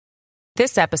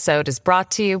This episode is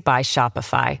brought to you by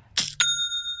Shopify.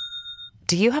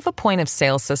 Do you have a point of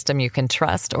sale system you can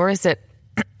trust, or is it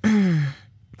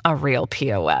a real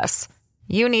POS?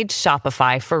 You need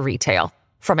Shopify for retail.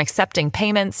 From accepting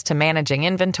payments to managing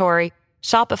inventory,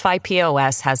 Shopify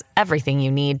POS has everything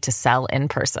you need to sell in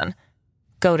person.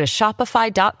 Go to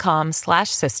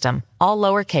shopify.com/system, all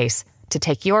lowercase, to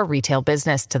take your retail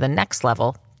business to the next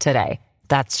level today.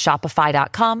 That's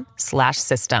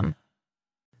shopify.com/system.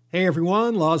 Hey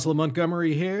everyone, Laszlo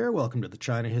Montgomery here. Welcome to the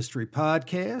China History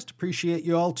Podcast. Appreciate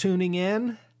you all tuning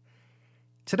in.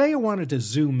 Today I wanted to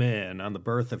zoom in on the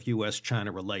birth of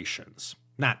U.S.-China relations.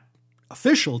 Not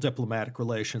official diplomatic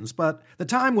relations, but the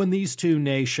time when these two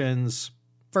nations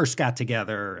first got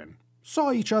together and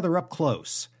saw each other up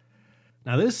close.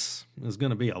 Now this is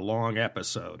going to be a long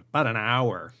episode, about an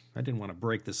hour. I didn't want to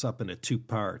break this up into two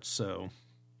parts, so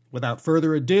without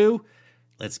further ado,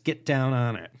 let's get down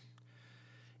on it.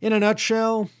 In a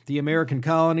nutshell, the American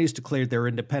colonies declared their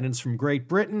independence from Great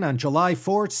Britain on July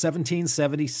 4,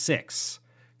 1776.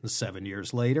 7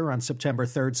 years later, on September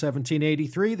 3,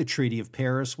 1783, the Treaty of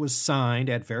Paris was signed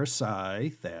at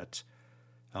Versailles that,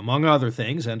 among other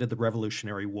things, ended the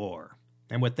Revolutionary War.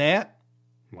 And with that,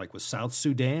 like with South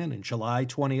Sudan in July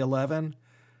 2011,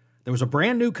 there was a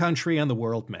brand new country on the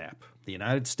world map, the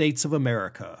United States of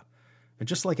America. And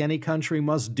just like any country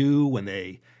must do when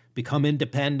they become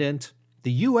independent,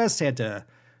 the U.S. had to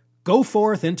go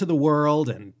forth into the world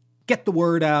and get the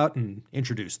word out and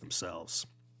introduce themselves.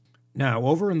 Now,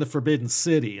 over in the Forbidden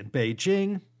City in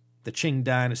Beijing, the Qing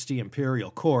Dynasty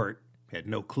imperial court had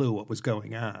no clue what was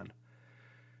going on.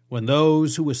 When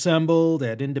those who assembled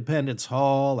at Independence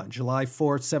Hall on July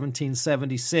 4,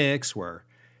 1776 were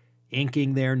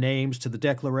inking their names to the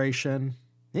Declaration,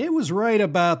 it was right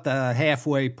about the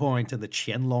halfway point of the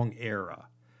Qianlong era.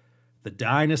 The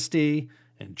dynasty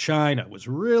and China was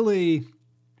really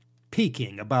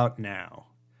peaking about now.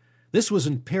 This was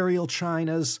Imperial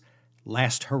China's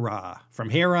last hurrah.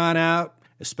 From here on out,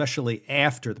 especially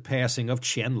after the passing of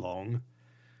Qianlong,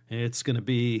 it's going to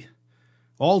be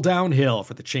all downhill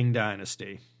for the Qing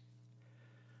Dynasty.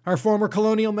 Our former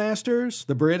colonial masters,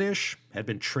 the British, had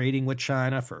been trading with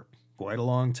China for quite a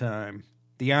long time.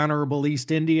 The Honorable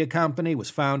East India Company was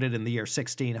founded in the year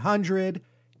 1600,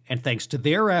 and thanks to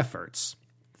their efforts,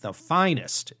 the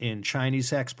finest in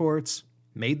Chinese exports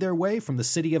made their way from the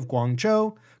city of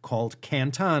Guangzhou, called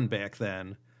Canton back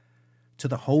then, to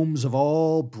the homes of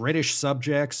all British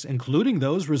subjects, including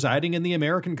those residing in the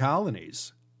American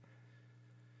colonies.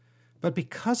 But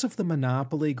because of the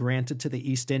monopoly granted to the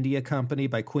East India Company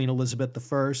by Queen Elizabeth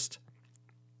I,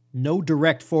 no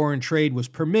direct foreign trade was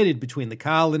permitted between the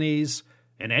colonies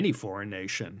and any foreign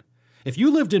nation. If you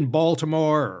lived in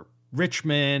Baltimore or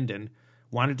Richmond and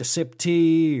wanted to sip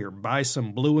tea or buy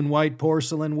some blue and white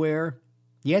porcelain ware,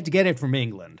 you had to get it from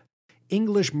England.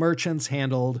 English merchants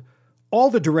handled all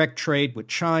the direct trade with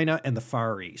China and the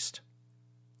Far East.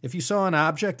 If you saw an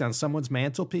object on someone's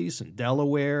mantelpiece in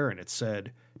Delaware and it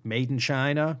said, "Made in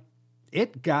China,"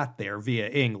 it got there via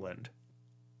England.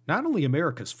 Not only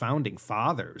America's founding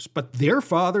fathers, but their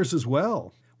fathers as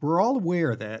well. We're all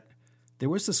aware that there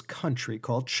was this country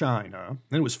called China,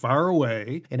 and it was far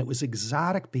away, and it was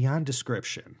exotic beyond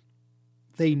description.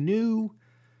 They knew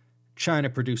China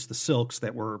produced the silks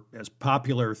that were as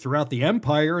popular throughout the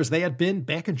empire as they had been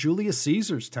back in Julius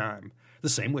Caesar's time. The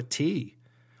same with tea.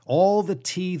 All the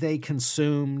tea they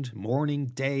consumed, morning,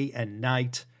 day, and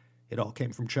night, it all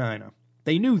came from China.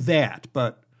 They knew that,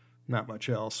 but not much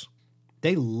else.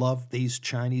 They loved these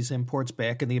Chinese imports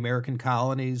back in the American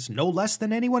colonies no less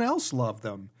than anyone else loved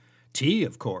them. Tea,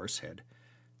 of course, had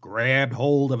grabbed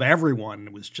hold of everyone.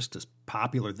 It was just as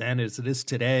popular then as it is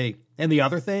today. And the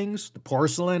other things, the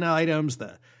porcelain items,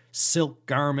 the silk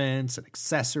garments and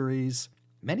accessories,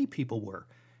 many people were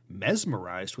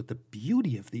mesmerized with the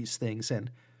beauty of these things, and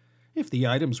if the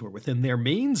items were within their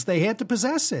means, they had to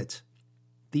possess it.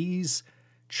 These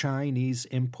Chinese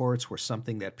imports were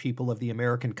something that people of the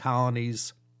American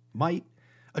colonies might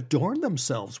adorn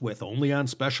themselves with only on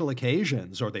special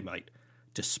occasions, or they might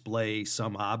display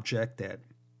some object that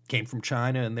came from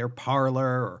China in their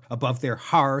parlor or above their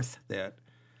hearth that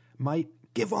might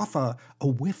give off a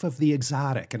whiff of the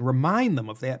exotic and remind them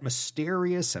of that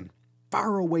mysterious and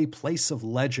faraway place of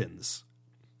legends.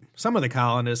 Some of the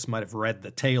colonists might have read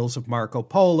the tales of Marco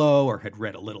Polo or had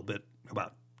read a little bit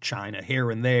about China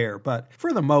here and there, but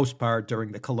for the most part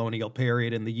during the colonial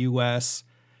period in the U.S.,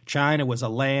 China was a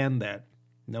land that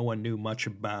no one knew much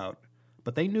about,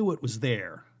 but they knew it was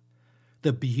there.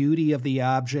 The beauty of the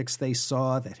objects they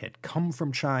saw that had come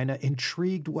from China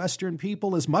intrigued Western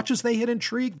people as much as they had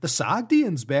intrigued the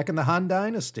Sogdians back in the Han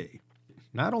Dynasty.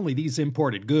 not only these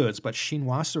imported goods, but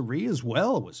chinoiserie as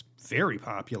well was very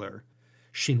popular.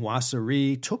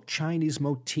 Chinoiserie took Chinese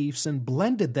motifs and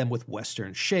blended them with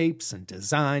Western shapes and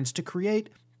designs to create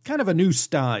kind of a new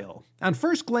style. On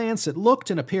first glance, it looked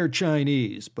and appeared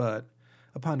Chinese, but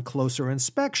upon closer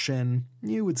inspection,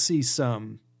 you would see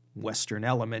some Western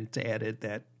element added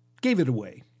that gave it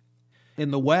away.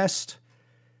 In the West,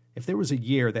 if there was a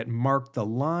year that marked the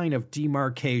line of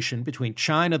demarcation between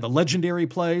China, the legendary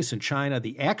place, and China,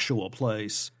 the actual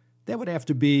place, that would have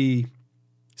to be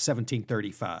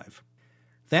 1735.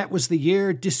 That was the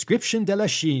year Description de la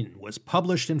Chine was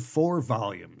published in 4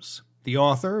 volumes. The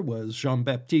author was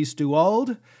Jean-Baptiste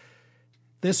Duhalde.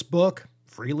 This book,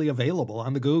 freely available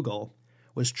on the Google,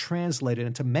 was translated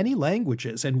into many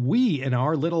languages, and we, in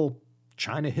our little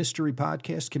China History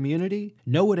podcast community,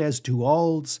 know it as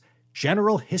Duhalde's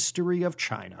General History of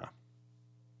China.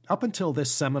 Up until this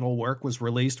seminal work was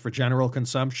released for general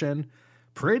consumption,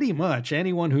 pretty much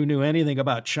anyone who knew anything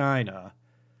about China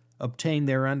obtained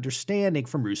their understanding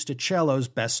from Rustichello's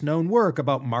best-known work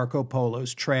about Marco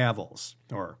Polo's travels,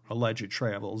 or alleged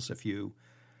travels if you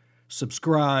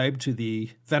subscribe to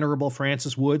the Venerable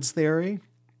Francis Woods theory.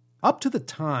 Up to the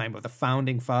time of the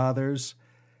Founding Fathers,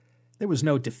 there was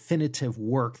no definitive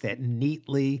work that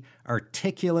neatly,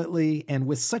 articulately, and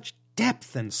with such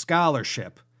depth and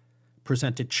scholarship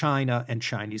presented China and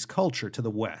Chinese culture to the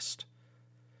West.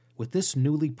 With this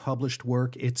newly published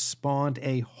work, it spawned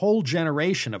a whole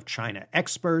generation of China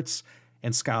experts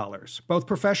and scholars, both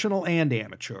professional and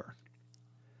amateur.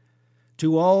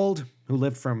 Duhalde, who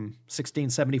lived from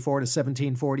 1674 to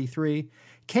 1743,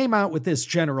 came out with this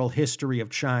general history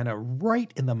of China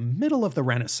right in the middle of the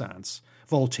Renaissance.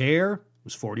 Voltaire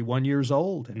was 41 years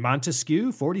old, and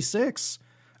Montesquieu, 46.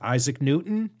 Isaac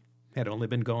Newton had only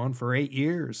been gone for 8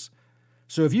 years.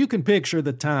 So if you can picture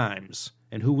the times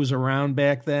and who was around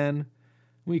back then,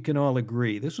 we can all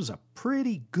agree this was a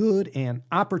pretty good and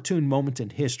opportune moment in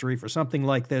history for something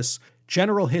like this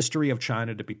General History of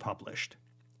China to be published.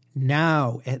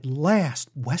 Now, at last,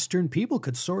 Western people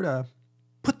could sort of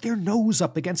put their nose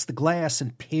up against the glass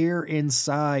and peer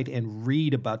inside and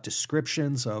read about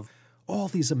descriptions of all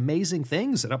these amazing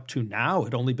things that up to now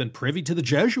had only been privy to the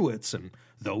Jesuits and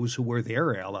those who were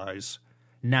their allies.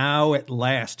 Now, at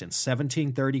last, in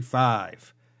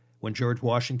 1735, when George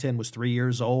Washington was 3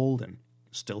 years old and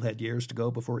still had years to go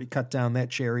before he cut down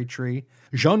that cherry tree,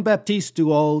 Jean-Baptiste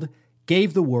Duhalde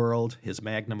gave the world his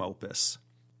magnum opus.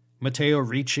 Matteo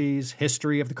Ricci's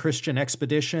History of the Christian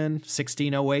Expedition,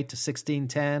 1608 to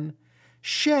 1610,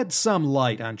 shed some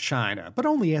light on China, but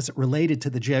only as it related to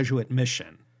the Jesuit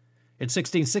mission. In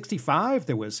 1665,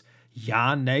 there was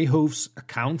Jan Nijhoff's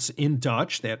accounts in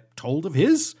Dutch that told of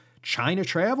his China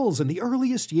travels in the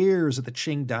earliest years of the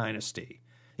Qing dynasty.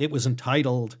 It was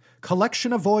entitled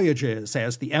Collection of Voyages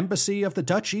as the Embassy of the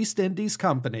Dutch East Indies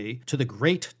Company to the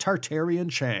Great Tartarian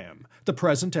Cham, the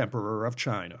present Emperor of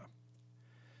China.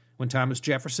 When Thomas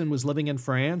Jefferson was living in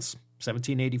France,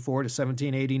 1784 to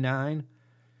 1789,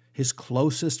 his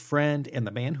closest friend and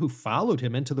the man who followed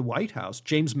him into the White House,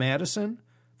 James Madison,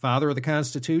 father of the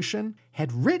Constitution,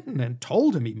 had written and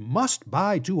told him he must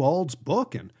buy Duhalde's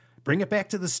book and bring it back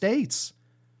to the States.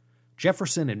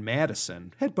 Jefferson and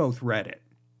Madison had both read it.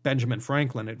 Benjamin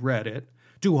Franklin had read it.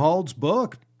 Duhalde's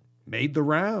book made the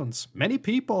rounds. Many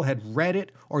people had read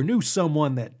it or knew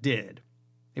someone that did.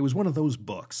 It was one of those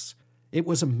books. It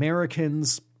was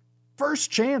Americans' first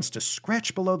chance to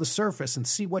scratch below the surface and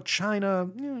see what China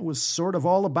was sort of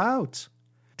all about.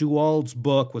 Duhalde's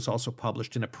book was also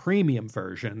published in a premium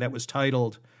version that was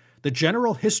titled The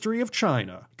General History of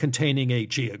China, containing a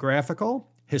geographical,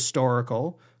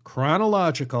 historical,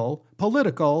 chronological,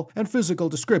 political, and physical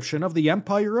description of the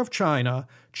Empire of China,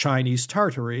 Chinese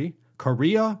Tartary,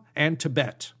 Korea, and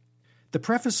Tibet. The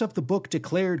preface of the book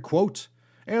declared, quote,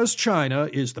 "As China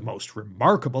is the most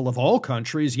remarkable of all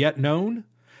countries yet known,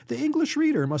 the English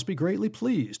reader must be greatly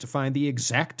pleased to find the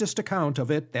exactest account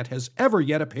of it that has ever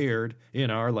yet appeared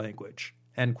in our language."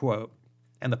 End quote.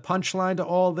 And the punchline to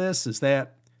all this is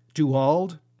that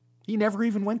Duhalde, he never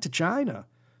even went to China.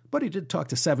 But he did talk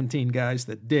to 17 guys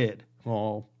that did.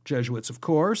 All Jesuits, of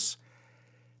course.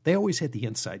 They always had the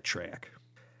inside track.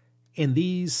 And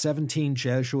these 17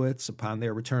 Jesuits, upon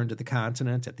their return to the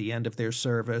continent at the end of their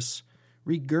service,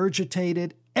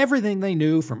 regurgitated everything they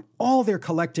knew from all their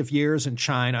collective years in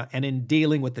China and in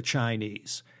dealing with the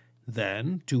Chinese.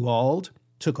 Then Duhalde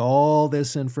took all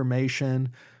this information,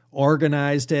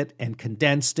 organized it, and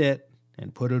condensed it,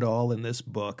 and put it all in this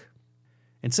book.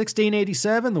 In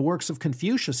 1687, the works of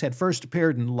Confucius had first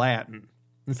appeared in Latin.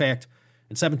 In fact,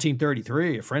 In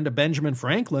 1733, a friend of Benjamin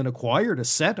Franklin acquired a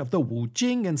set of the Wu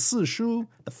Jing and Si Shu,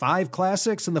 the 5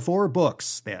 classics and the 4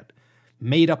 books that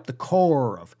made up the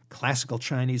core of classical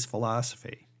Chinese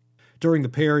philosophy. During the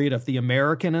period of the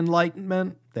American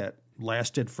Enlightenment that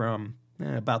lasted from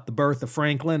about the birth of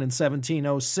Franklin in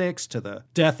 1706 to the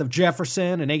death of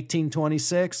Jefferson in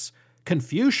 1826,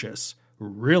 Confucius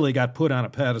really got put on a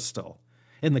pedestal.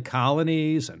 In the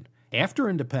colonies and after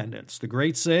independence, the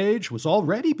great sage was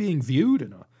already being viewed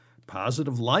in a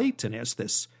positive light and as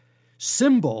this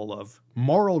symbol of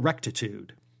moral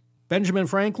rectitude. Benjamin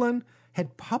Franklin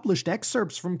had published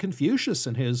excerpts from Confucius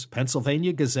in his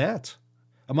Pennsylvania Gazette.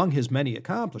 Among his many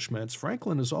accomplishments,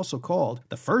 Franklin is also called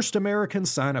the first American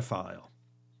Sinophile.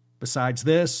 Besides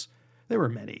this, there were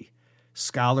many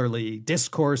scholarly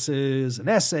discourses and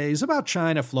essays about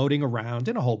China floating around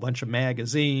in a whole bunch of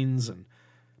magazines and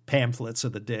pamphlets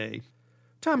of the day.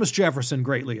 Thomas Jefferson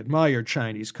greatly admired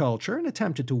Chinese culture and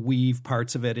attempted to weave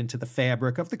parts of it into the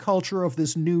fabric of the culture of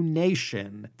this new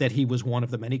nation that he was one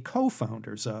of the many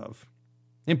co-founders of.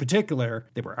 In particular,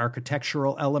 there were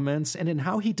architectural elements and in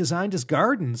how he designed his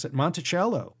gardens at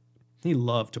Monticello. He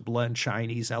loved to blend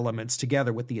Chinese elements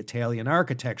together with the Italian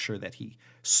architecture that he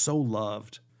so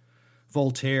loved.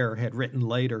 Voltaire had written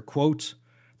later, quote,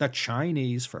 "The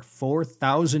Chinese for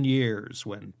 4,000 years,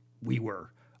 when we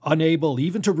were unable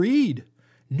even to read,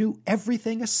 knew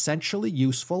everything essentially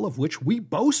useful of which we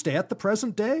boast at the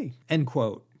present day," end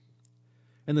quote.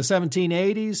 In the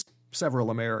 1780s, several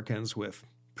Americans with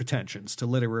pretensions to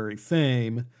literary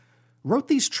fame wrote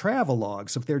these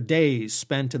travelogues of their days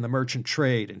spent in the merchant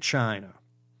trade in China.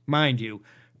 Mind you,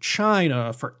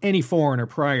 China, for any foreigner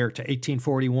prior to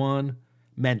 1841,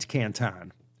 meant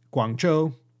Canton,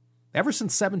 Guangzhou. Ever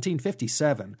since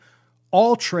 1757,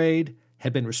 all trade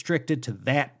had been restricted to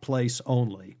that place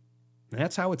only. And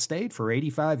that's how it stayed for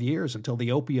 85 years until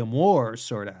the Opium Wars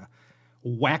sort of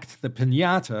whacked the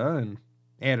piñata and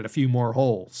added a few more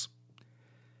holes.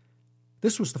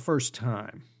 This was the first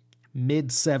time,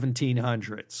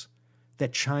 mid-1700s,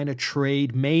 that China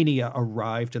trade mania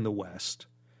arrived in the West.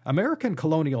 American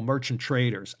colonial merchant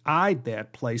traders eyed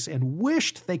that place and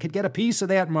wished they could get a piece of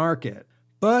that market.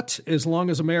 But as long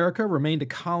as America remained a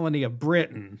colony of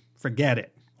Britain, forget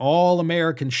it. All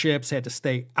American ships had to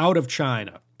stay out of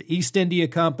China. The East India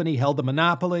Company held the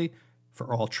monopoly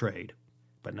for all trade.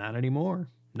 But not anymore.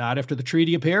 Not after the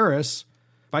Treaty of Paris.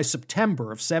 By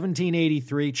September of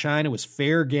 1783, China was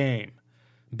fair game.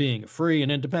 Being a free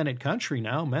and independent country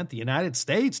now meant the United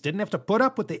States didn't have to put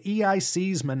up with the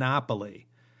EIC's monopoly.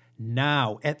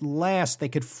 Now, at last, they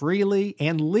could freely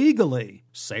and legally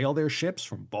sail their ships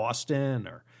from Boston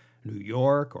or New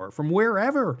York or from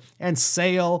wherever and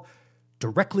sail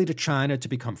directly to China to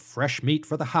become fresh meat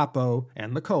for the hoppo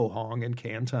and the quahog in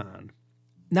Canton.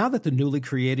 Now that the newly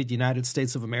created United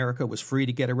States of America was free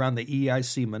to get around the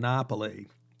EIC monopoly,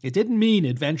 it didn't mean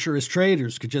adventurous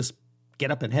traders could just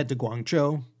get up and head to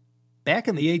Guangzhou. Back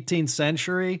in the 18th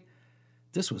century,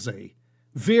 this was a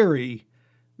very,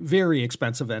 very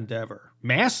expensive endeavor.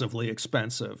 Massively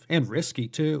expensive and risky,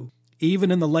 too. Even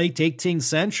in the late 18th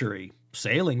century,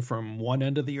 sailing from one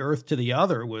end of the earth to the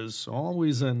other was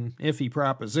always an iffy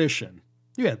proposition.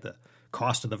 You had the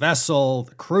cost of the vessel,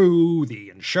 the crew, the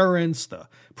insurance, the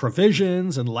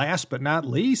provisions, and last but not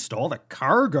least, all the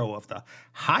cargo of the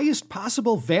highest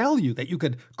possible value that you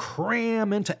could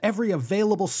cram into every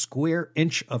available square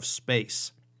inch of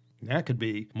space. That could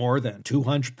be more than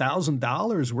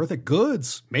 $200,000 worth of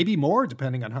goods, maybe more,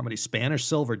 depending on how many Spanish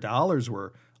silver dollars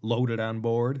were loaded on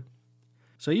board.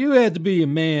 So you had to be a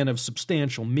man of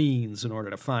substantial means in order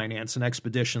to finance an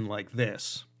expedition like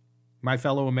this. My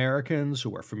fellow Americans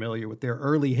who are familiar with their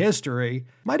early history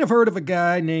might have heard of a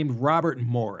guy named Robert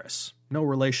Morris. No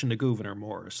relation to Gouverneur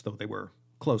Morris, though they were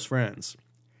close friends.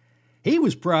 He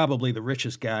was probably the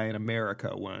richest guy in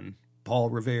America when Paul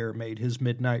Revere made his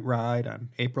midnight ride on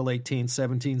April 18,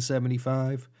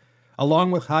 1775.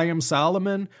 Along with Chaim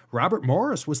Solomon, Robert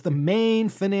Morris was the main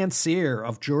financier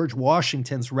of George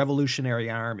Washington's Revolutionary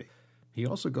Army. He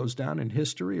also goes down in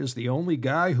history as the only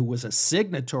guy who was a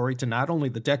signatory to not only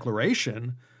the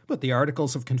Declaration, but the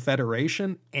Articles of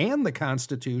Confederation and the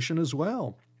Constitution as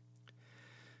well.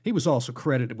 He was also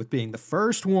credited with being the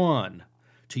first one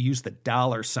to use the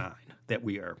dollar sign that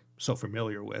we are so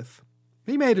familiar with.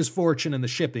 He made his fortune in the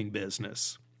shipping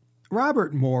business.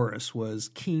 Robert Morris was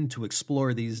keen to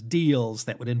explore these deals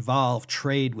that would involve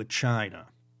trade with China.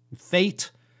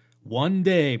 Fate one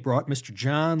day brought Mr.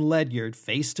 John Ledyard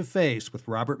face to face with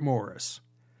Robert Morris.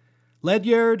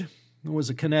 Ledyard was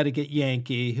a Connecticut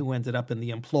Yankee who ended up in the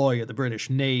employ of the British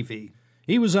Navy.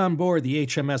 He was on board the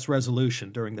HMS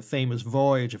Resolution during the famous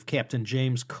voyage of Captain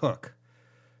James Cook.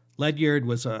 Ledyard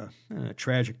was a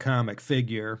tragicomic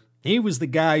figure. He was the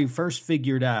guy who first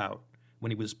figured out,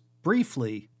 when he was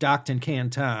briefly docked in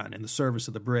Canton in the service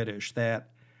of the British, that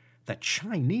the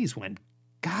Chinese went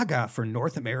gaga for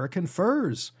North American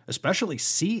furs, especially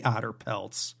sea otter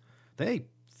pelts. They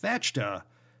fetched a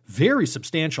very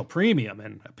substantial premium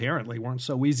and apparently weren't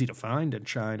so easy to find in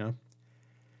China.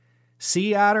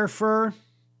 Sea otter fur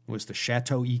was the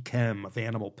Chateau Yquem of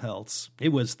animal pelts. It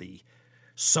was the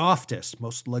softest,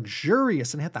 most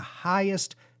luxurious, and had the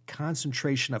highest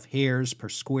concentration of hairs per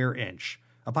square inch,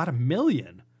 about 1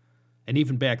 million. And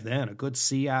even back then, a good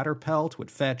sea otter pelt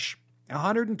would fetch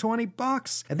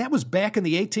 $120, and that was back in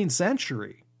the 18th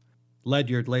century.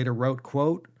 Ledyard later wrote,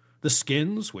 quote, "The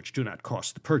skins, which do not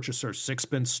cost the purchaser 6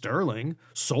 sterling,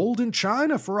 sold in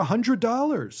China for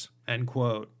 $100, end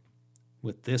quote.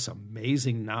 With this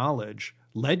amazing knowledge,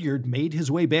 Ledyard made his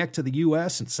way back to the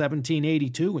U.S. in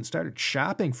 1782 and started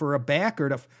shopping for a backer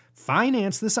to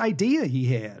finance this idea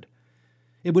he had.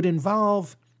 It would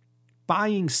involve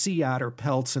buying sea otter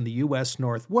pelts in the U.S.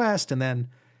 Northwest and then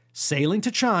sailing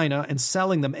to China and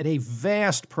selling them at a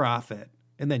vast profit,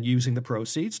 and then using the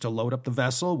proceeds to load up the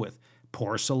vessel with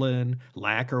porcelain,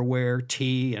 lacquerware,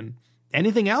 tea, and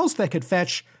anything else that could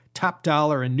fetch top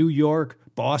dollar in New York,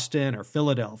 Boston, or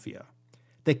Philadelphia.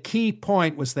 The key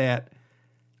point was that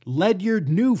Ledyard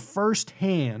knew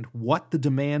firsthand what the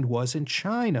demand was in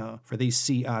China for these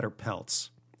sea otter pelts,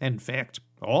 and in fact,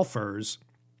 all furs.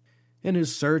 In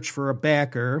his search for a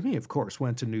backer, he of course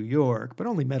went to New York, but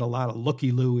only met a lot of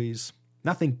looky-loos.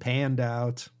 Nothing panned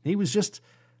out. He was just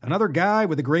another guy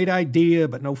with a great idea,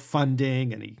 but no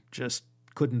funding, and he just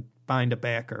couldn't find a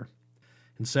backer.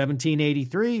 In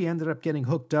 1783, he ended up getting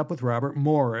hooked up with Robert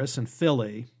Morris in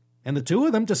Philly, and the two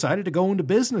of them decided to go into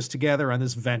business together on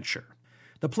this venture.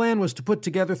 The plan was to put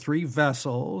together 3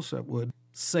 vessels that would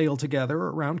sail together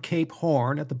around Cape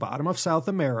Horn at the bottom of South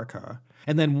America,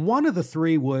 and then one of the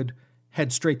 3 would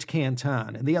head straight to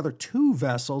Canton, and the other 2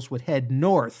 vessels would head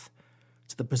north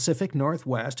to the Pacific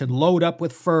Northwest and load up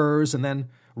with furs and then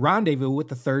rendezvous with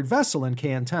the 3rd vessel in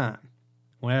Canton.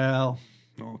 Well,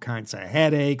 all kinds of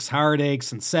headaches,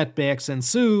 heartaches, and setbacks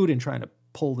ensued in trying to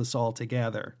pull this all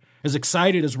together. As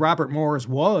excited as Robert Morris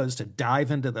was to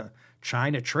dive into the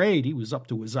China trade, he was up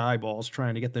to his eyeballs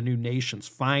trying to get the new nation's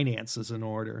finances in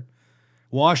order.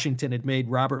 Washington had made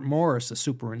Robert Morris the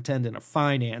superintendent of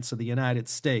finance of the United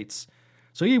States,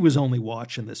 so he was only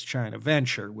watching this China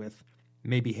venture with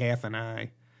maybe half an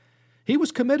eye. He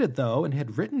was committed, though, and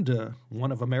had written to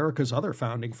one of America's other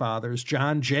founding fathers,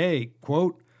 John Jay,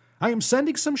 quote, "I am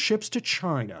sending some ships to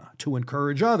China to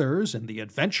encourage others in the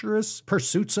adventurous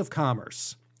pursuits of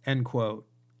commerce," end quote.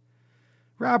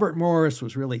 Robert Morris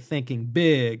was really thinking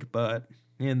big, but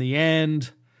in the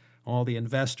end, all the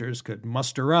investors could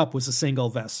muster up was a single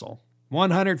vessel,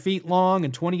 100 feet long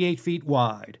and 28 feet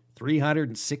wide,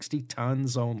 360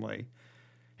 tons only.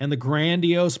 And the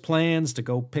grandiose plans to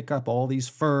go pick up all these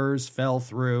furs fell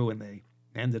through, and they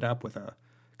ended up with a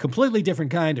completely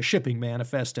different kind of shipping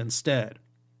manifest instead.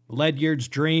 Ledyard's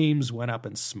dreams went up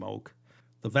in smoke.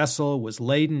 The vessel was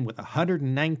laden with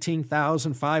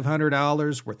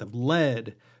 $119,500 worth of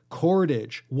lead,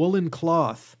 cordage, woolen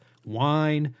cloth,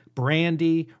 wine,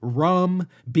 brandy, rum,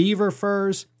 beaver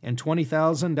furs, and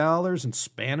 $20,000 in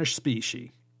Spanish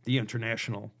specie, the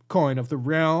international coin of the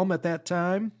realm at that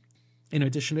time. In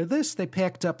addition to this, they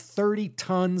packed up 30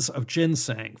 tons of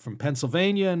ginseng from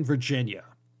Pennsylvania and Virginia.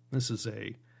 This is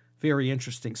a very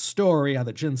interesting story how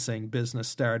the ginseng business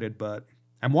started, but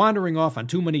I'm wandering off on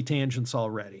too many tangents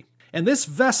already. And this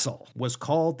vessel was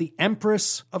called the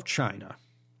Empress of China.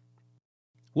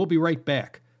 We'll be right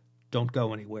back. Don't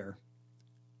go anywhere.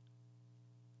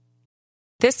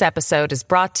 This episode is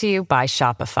brought to you by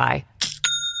Shopify.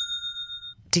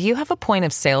 Do you have a point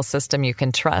of sale system you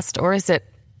can trust, or is it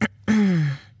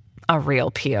a real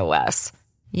POS?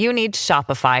 You need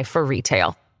Shopify for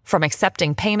retail. From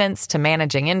accepting payments to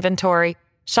managing inventory,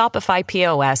 Shopify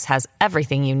POS has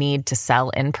everything you need to sell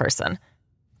in person.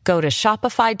 Go to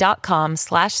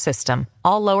shopify.com/system,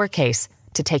 all lowercase,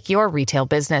 to take your retail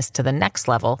business to the next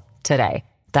level today.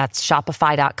 That's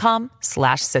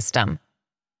shopify.com/system.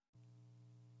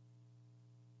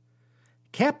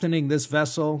 Captaining this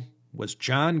vessel was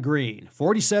John Green,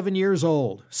 47 years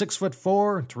old,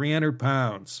 6'4" and 300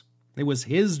 pounds. It was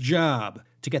his job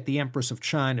to get the Empress of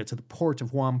China to the port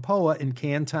of Whampoa in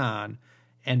Canton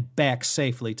and back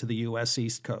safely to the U.S.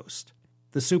 East Coast.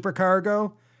 The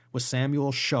supercargo was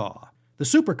Samuel Shaw. The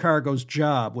supercargo's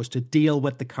job was to deal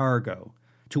with the cargo,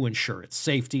 to ensure its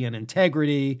safety and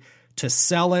integrity, to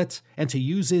sell it, and to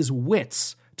use his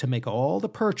wits to make all the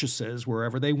purchases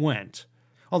wherever they went.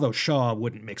 Although Shaw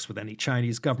wouldn't mix with any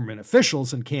Chinese government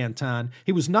officials in Canton,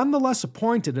 he was nonetheless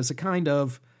appointed as a kind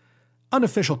of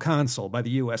unofficial consul by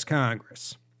the U.S.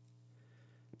 Congress.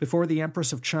 Before the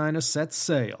Empress of China set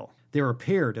sail, there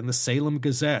appeared in the Salem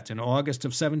Gazette in August of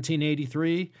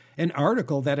 1783 an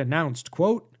article that announced,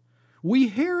 quote, "We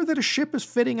hear that a ship is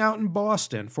fitting out in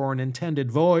Boston for an intended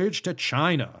voyage to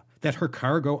China, that her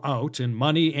cargo out in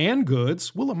money and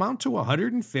goods will amount to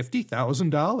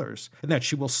 $150,000, and that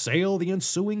she will sail the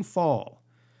ensuing fall.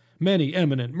 Many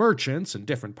eminent merchants in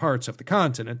different parts of the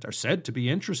continent are said to be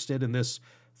interested in this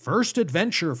first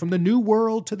adventure from the New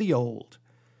World to the Old.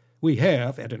 We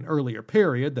have, at an earlier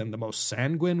period than the most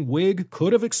sanguine Whig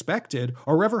could have expected,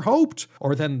 or ever hoped,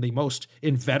 or than the most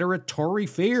inveterate Tory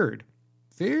feared,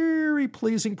 very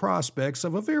pleasing prospects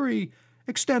of a very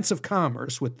extensive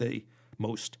commerce with the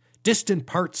most distant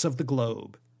parts of the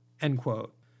globe." End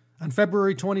quote. On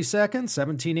February 22nd,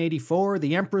 1784,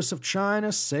 the Empress of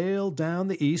China sailed down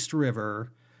the East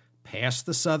River, past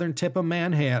the southern tip of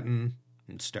Manhattan,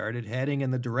 and started heading in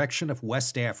the direction of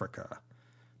West Africa.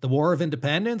 The War of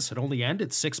Independence had only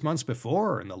ended 6 months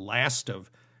before, and the last of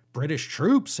British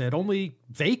troops had only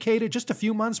vacated just a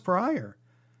few months prior.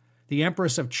 The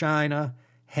Empress of China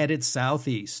headed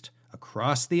southeast,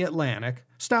 across the Atlantic,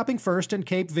 stopping first in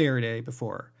Cape Verde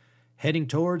before heading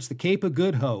towards the Cape of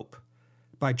Good Hope.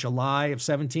 By July of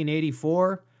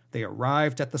 1784, they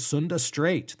arrived at the Sunda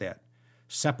Strait that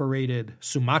separated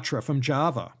Sumatra from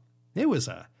Java. It was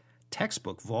a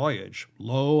textbook voyage,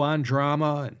 low on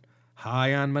drama and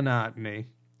high on monotony.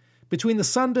 Between the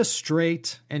Sunda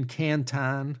Strait and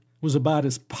Canton was about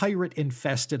as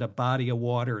pirate-infested a body of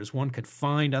water as one could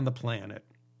find on the planet.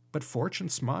 But fortune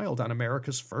smiled on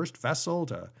America's first vessel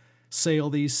to sail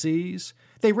these seas.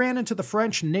 They ran into the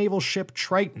French naval ship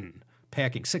Triton,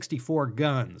 packing 64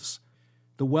 guns.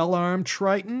 The well-armed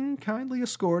Triton kindly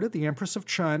escorted the Empress of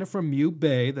China from Mu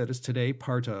Bay, that is today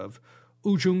part of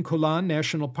Ujung Kulon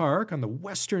National Park on the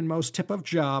westernmost tip of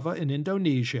Java in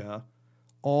Indonesia,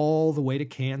 all the way to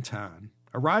Canton,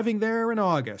 arriving there in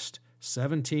August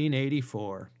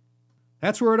 1784.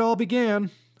 That's where it all began,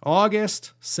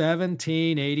 August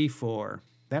 1784.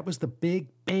 That was the big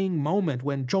bang moment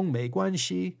when Zhongmei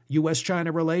Guanxi,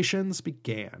 U.S.-China relations,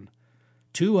 began.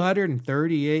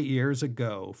 238 years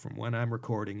ago from when I'm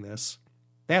recording this.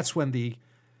 That's when the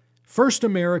first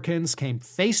Americans came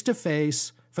face to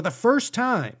face for the first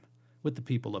time with the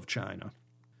people of China.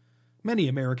 Many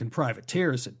American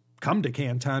privateers had come to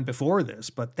Canton before this,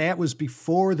 but that was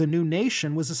before the new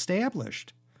nation was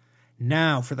established.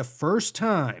 Now, for the first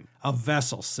time, a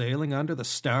vessel sailing under the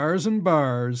stars and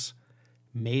bars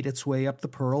made its way up the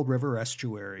Pearl River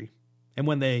estuary. And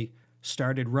when they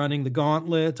started running the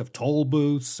gauntlet of toll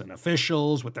booths and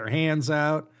officials with their hands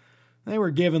out, they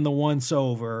were given the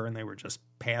once-over, and they were just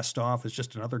passed off as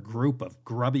just another group of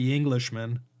grubby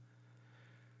Englishmen.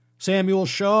 Samuel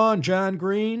Shaw and John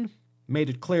Greene made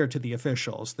it clear to the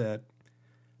officials that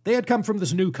they had come from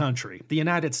this new country, the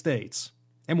United States,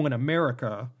 and when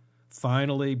America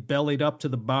finally bellied up to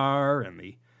the bar and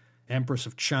the Empress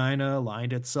of China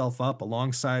lined itself up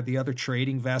alongside the other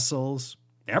trading vessels,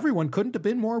 everyone couldn't have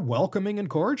been more welcoming and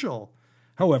cordial.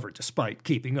 However, despite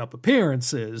keeping up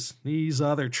appearances, these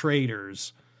other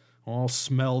traders all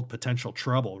smelled potential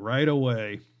trouble right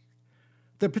away.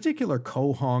 The particular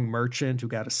Kohong merchant who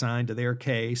got assigned to their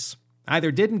case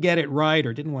either didn't get it right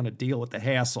or didn't want to deal with the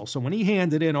hassle, so when he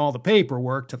handed in all the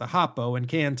paperwork to the Hoppo in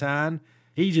Canton,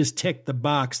 he just ticked the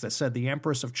box that said the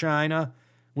Empress of China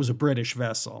was a British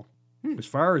vessel. As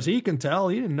far as he can tell,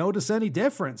 he didn't notice any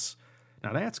difference.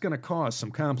 Now that's going to cause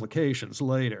some complications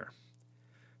later.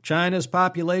 China's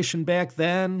population back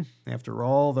then, after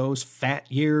all those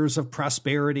fat years of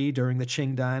prosperity during the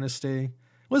Qing dynasty,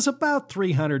 was about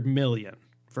 300 million,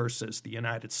 versus the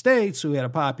United States, who had a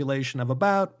population of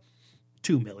about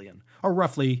 2 million, or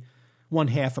roughly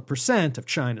 0.5% of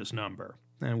China's number.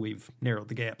 And we've narrowed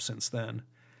the gap since then.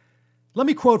 Let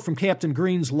me quote from Captain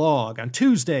Green's log on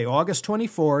Tuesday, August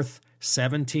 24th,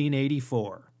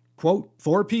 1784. Quote,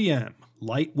 4 p.m.,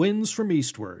 light winds from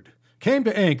eastward. Came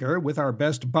to anchor with our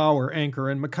best bower anchor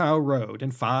in Macau Road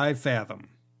in 5 fathom.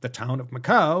 The town of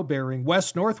Macau bearing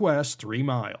west-northwest 3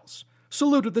 miles.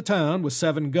 Saluted the town with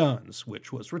 7 guns,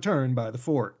 which was returned by the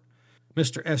fort.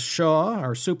 Mr. S. Shaw,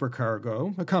 our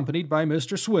supercargo, accompanied by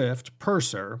Mr. Swift,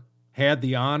 purser, had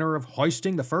the honor of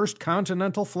hoisting the first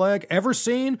continental flag ever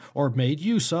seen or made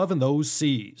use of in those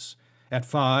seas. At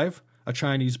 5, a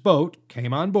Chinese boat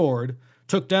came on board,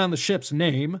 took down the ship's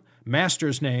name,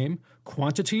 master's name,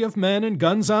 quantity of men and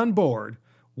guns on board,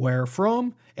 where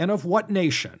from and of what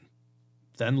nation,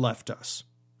 then left us.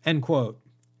 End quote.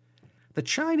 The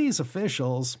Chinese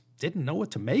officials didn't know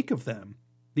what to make of them.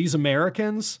 These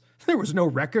Americans, there was no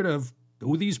record of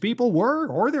who these people were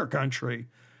or their country.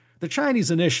 The Chinese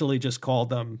initially just called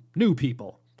them new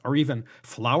people, or even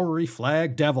flowery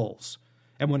flag devils.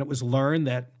 And when it was learned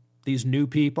that these new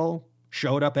people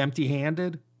showed up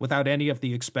empty-handed without any of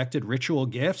the expected ritual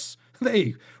gifts,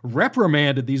 they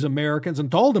reprimanded these Americans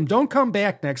and told them, don't come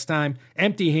back next time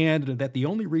empty-handed, and that the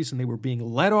only reason they were being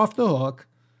let off the hook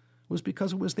was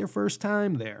because it was their first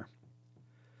time there.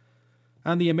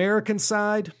 On the American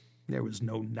side, there was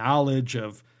no knowledge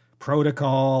of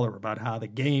protocol or about how the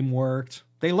game worked.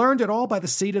 They learned it all by the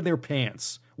seat of their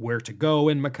pants, where to go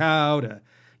in Macau to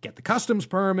get the customs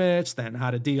permits, then how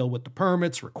to deal with the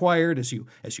permits required as you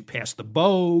pass the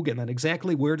Bogue, and then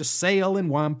exactly where to sail in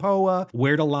Whampoa,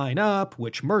 where to line up,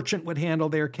 which merchant would handle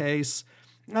their case.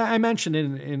 I mentioned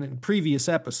in previous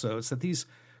episodes that these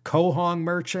Kohong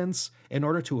merchants, in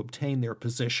order to obtain their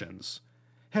positions,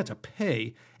 had to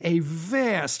pay a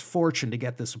vast fortune to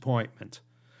get this appointment.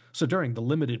 So during the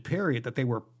limited period that they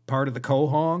were part of the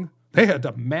Kohong, they had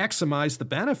to maximize the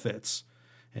benefits.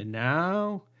 And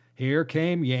now, here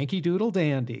came Yankee Doodle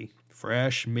Dandy,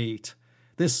 fresh meat.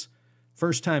 This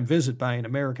first-time visit by an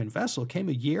American vessel came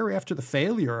a year after the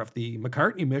failure of the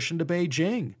McCartney mission to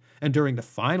Beijing, and during the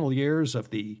final years of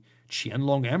the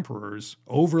Qianlong Emperor's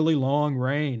overly long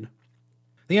reign.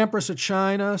 The Empress of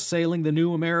China, sailing the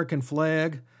new American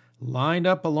flag, lined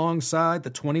up alongside the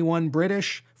 21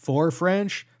 British, 4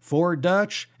 French, 4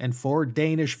 Dutch, and 4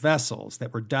 Danish vessels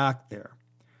that were docked there.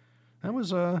 That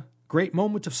was a great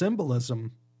moment of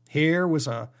symbolism. Here was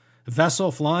a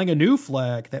vessel flying a new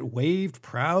flag that waved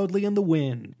proudly in the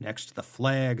wind next to the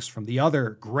flags from the other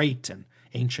great and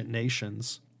ancient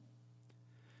nations.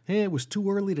 It was too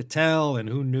early to tell, and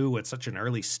who knew at such an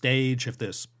early stage if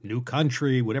this new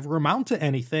country would ever amount to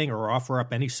anything or offer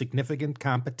up any significant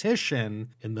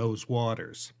competition in those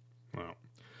waters. Well,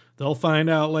 they'll find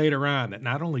out later on that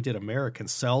not only did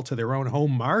Americans sell to their own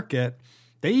home market,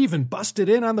 they even busted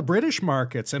in on the British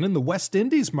markets and in the West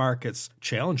Indies markets,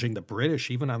 challenging the British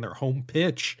even on their home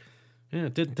pitch.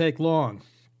 It didn't take long.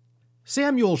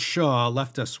 Samuel Shaw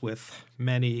left us with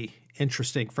many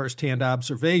interesting first-hand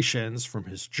observations from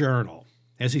his journal.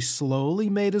 As he slowly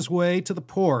made his way to the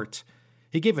port,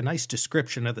 he gave a nice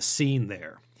description of the scene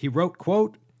there. He wrote,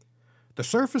 quote, "The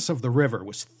surface of the river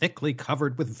was thickly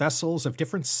covered with vessels of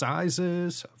different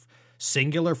sizes, of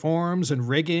singular forms and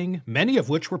rigging, many of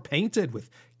which were painted with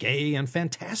gay and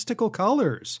fantastical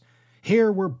colors.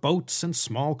 Here were boats and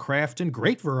small craft in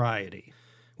great variety,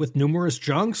 with numerous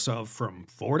junks of from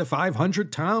 400 to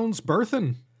 500 towns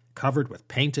burthen, covered with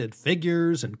painted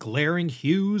figures and glaring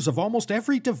hues of almost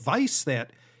every device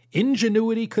that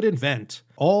ingenuity could invent,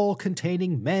 all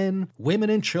containing men, women,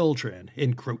 and children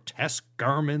in grotesque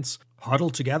garments,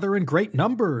 huddled together in great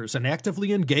numbers and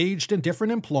actively engaged in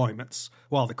different employments,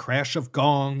 while the crash of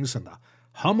gongs and the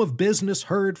hum of business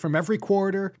heard from every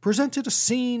quarter presented a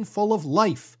scene full of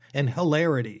life and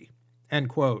hilarity." End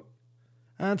quote.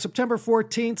 On September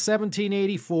 14,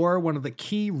 1784, one of the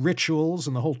key rituals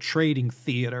in the whole trading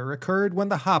theater occurred when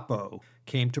the Hapo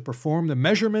came to perform the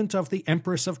measurement of the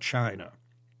Empress of China.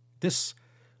 This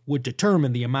would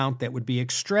determine the amount that would be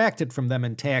extracted from them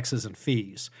in taxes and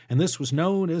fees, and this was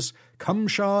known as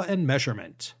Cumshaw and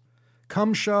measurement.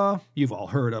 Cumshaw, you've all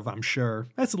heard of, I'm sure.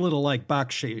 That's a little like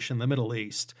bakshish in the Middle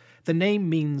East. The name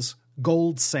means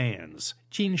gold sands.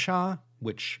 Jinsha,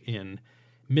 which in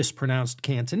mispronounced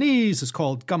Cantonese is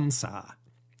called Gumsa,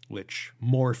 which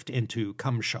morphed into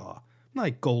Cumshaw,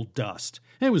 like gold dust.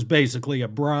 It was basically a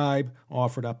bribe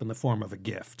offered up in the form of a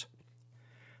gift.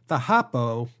 The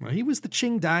Hapo, he was the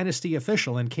Qing dynasty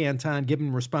official in Canton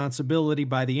given responsibility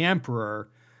by the emperor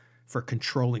for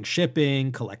controlling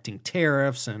shipping, collecting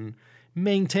tariffs, and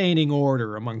maintaining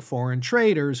order among foreign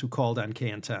traders who called on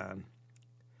Canton.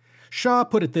 Shaw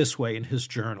put it this way in his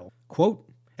journal, quote,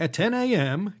 "At 10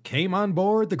 a.m. came on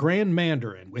board the Grand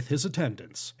Mandarin with his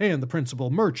attendants and the principal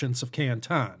merchants of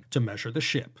Canton to measure the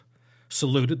ship.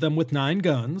 Saluted them with 9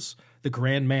 guns. The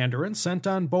Grand Mandarin sent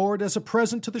on board as a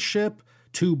present to the ship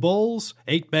 2 bulls,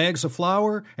 8 bags of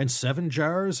flour, and 7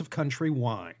 jars of country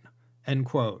wine." End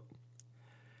quote.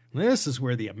 This is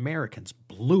where the Americans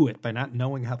blew it by not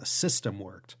knowing how the system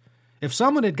worked. If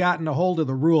someone had gotten a hold of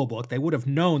the rule book, they would have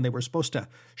known they were supposed to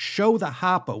show the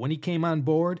Hapo when he came on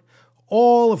board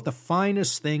all of the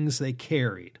finest things they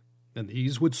carried, and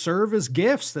these would serve as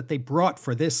gifts that they brought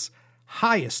for this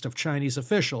highest of Chinese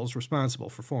officials responsible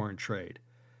for foreign trade.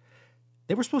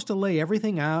 They were supposed to lay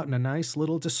everything out in a nice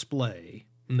little display,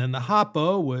 and then the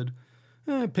Hapo would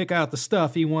pick out the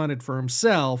stuff he wanted for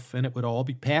himself, and it would all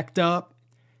be packed up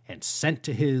and sent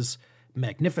to his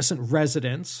magnificent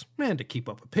residence, and to keep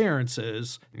up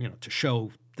appearances, to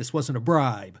show this wasn't a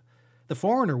bribe. The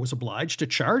foreigner was obliged to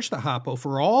charge the Hapo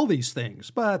for all these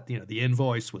things, but, the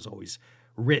invoice was always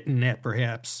written at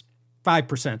perhaps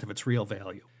 5% of its real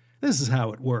value. This is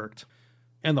how it worked.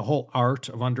 And the whole art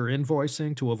of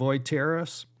under-invoicing to avoid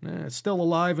tariffs, it's still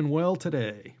alive and well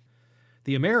today.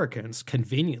 The Americans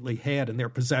conveniently had in their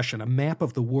possession a map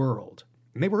of the world,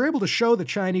 and they were able to show the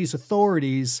Chinese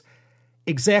authorities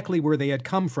exactly where they had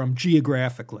come from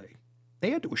geographically.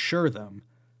 They had to assure them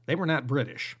they were not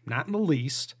British, not in the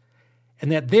least,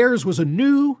 and that theirs was a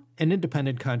new and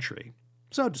independent country.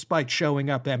 So despite showing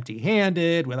up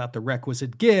empty-handed, without the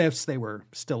requisite gifts, they were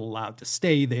still allowed to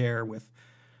stay there with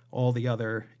all the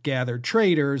other gathered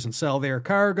traders and sell their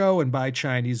cargo and buy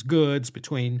Chinese goods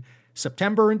between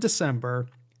September and December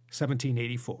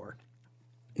 1784.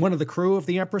 One of the crew of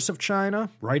the Empress of China,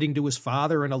 writing to his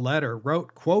father in a letter,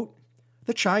 wrote, quote,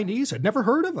 "The Chinese had never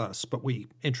heard of us, but we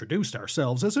introduced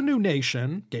ourselves as a new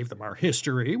nation, gave them our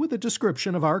history with a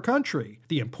description of our country,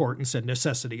 the importance and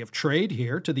necessity of trade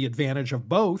here to the advantage of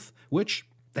both, which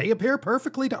they appear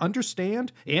perfectly to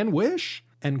understand and wish,"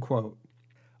 end quote.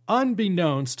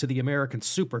 Unbeknownst to the American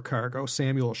supercargo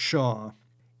Samuel Shaw,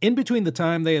 in between the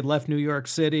time they had left New York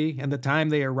City and the time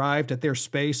they arrived at their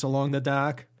space along the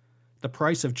dock, the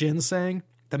price of ginseng,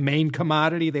 the main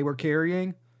commodity they were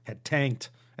carrying, had tanked,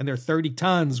 and their 30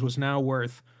 tons was now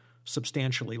worth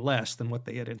substantially less than what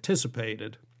they had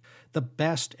anticipated. The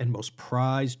best and most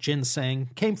prized ginseng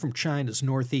came from China's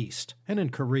northeast and in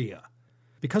Korea.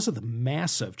 Because of the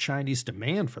massive Chinese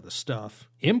demand for the stuff,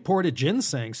 imported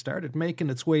ginseng started making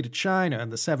its way to China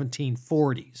in the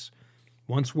 1740s.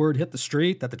 Once word hit the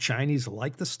street that the Chinese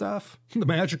liked the stuff, the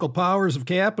magical powers of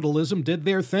capitalism did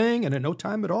their thing, and in no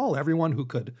time at all, everyone who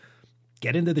could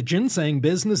get into the ginseng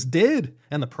business did,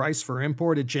 and the price for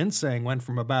imported ginseng went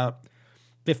from about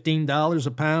 $15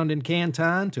 a pound in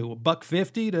Canton to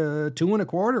 $1.50 to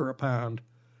 $2.25 a pound.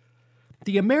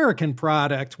 The American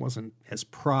product wasn't as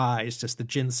prized as the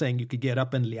ginseng you could get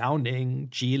up in Liaoning,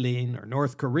 Jilin, or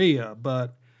North Korea,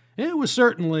 but it was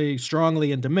certainly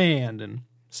strongly in demand and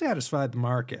satisfied the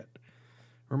market.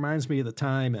 Reminds me of the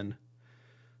time in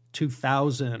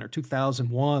 2000 or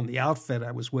 2001, the outfit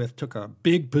I was with took a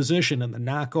big position in the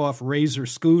knockoff Razor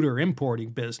scooter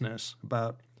importing business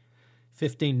about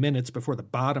 15 minutes before the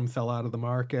bottom fell out of the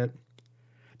market.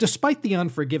 Despite the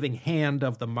unforgiving hand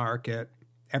of the market,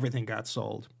 everything got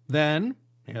sold. Then,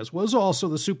 as was also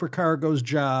the supercargo's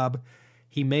job,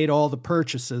 he made all the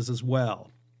purchases as well.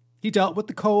 He dealt with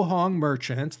the Kohong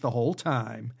merchant the whole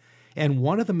time, and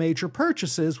one of the major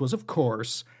purchases was, of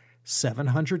course,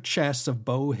 700 chests of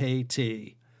Bohei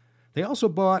tea. They also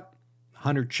bought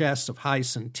 100 chests of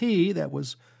Hyson tea that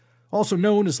was also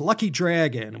known as Lucky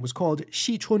Dragon. It was called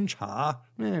Xichun Cha.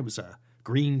 It was a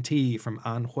green tea from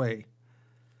Anhui.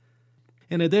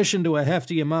 In addition to a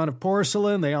hefty amount of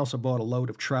porcelain, they also bought a load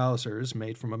of trousers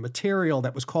made from a material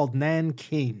that was called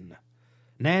nankin.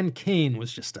 Nankin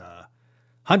was just a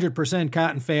 100%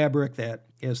 cotton fabric that,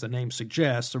 as the name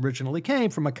suggests, originally came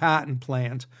from a cotton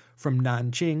plant from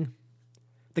Nanjing.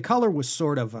 The color was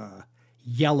sort of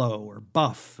yellow or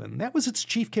buff, and that was its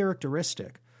chief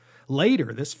characteristic.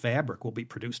 Later, this fabric will be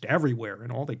produced everywhere,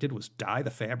 and all they did was dye the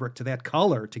fabric to that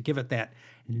color to give it that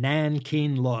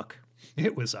nankin look.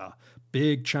 It was a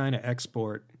big China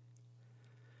export.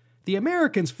 The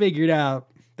Americans figured out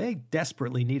they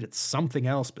desperately needed something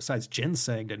else besides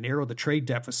ginseng to narrow the trade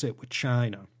deficit with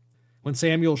China. When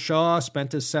Samuel Shaw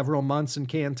spent his several months in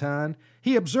Canton,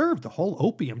 he observed the whole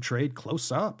opium trade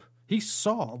close up. He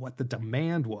saw what the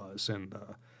demand was and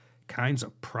the kinds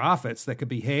of profits that could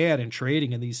be had in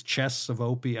trading in these chests of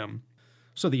opium.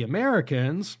 So the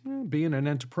Americans, being an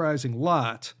enterprising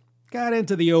lot, got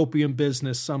into the opium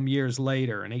business some years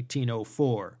later in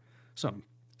 1804. Some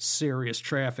serious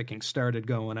trafficking started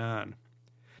going on.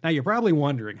 Now you're probably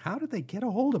wondering, how did they get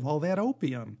a hold of all that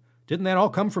opium? Didn't that all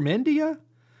come from India?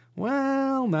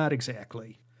 Well, not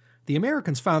exactly. The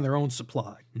Americans found their own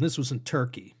supply, and this was in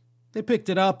Turkey. They picked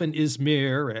it up in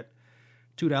Izmir at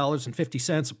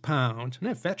 $2.50 a pound, and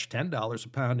it fetched $10 a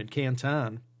pound in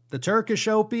Canton. The Turkish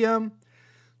opium,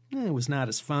 it was not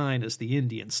as fine as the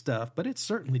Indian stuff, but it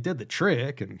certainly did the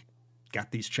trick and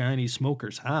got these Chinese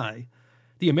smokers high.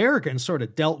 The Americans sort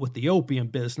of dealt with the opium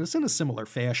business in a similar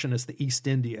fashion as the East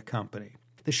India Company.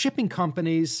 The shipping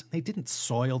companies, they didn't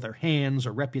soil their hands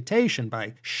or reputation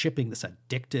by shipping this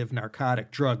addictive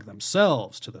narcotic drug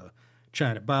themselves to the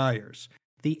China buyers.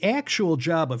 The actual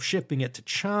job of shipping it to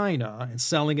China and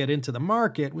selling it into the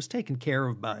market was taken care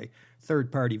of by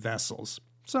third-party vessels.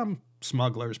 Some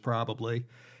smugglers, probably.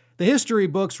 The history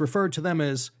books referred to them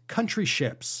as country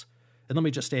ships. And let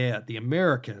me just add, the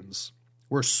Americans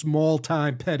were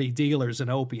small-time petty dealers in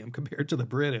opium compared to the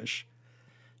British.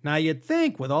 Now, you'd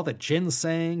think with all the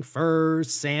ginseng,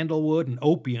 furs, sandalwood, and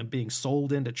opium being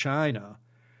sold into China,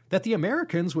 that the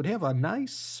Americans would have a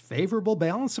nice, favorable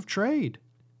balance of trade.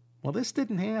 Well, this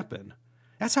didn't happen.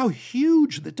 That's how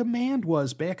huge the demand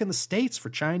was back in the States for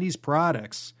Chinese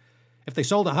products. If they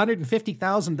sold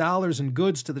 $150,000 in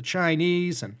goods to the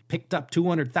Chinese and picked up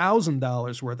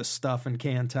 $200,000 worth of stuff in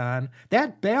Canton,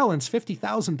 that balance,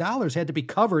 $50,000, had to be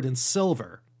covered in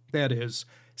silver. That is,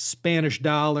 Spanish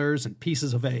dollars and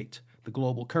pieces of 8, the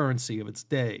global currency of its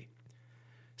day.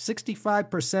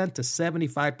 65% to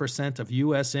 75% of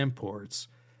U.S. imports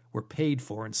were paid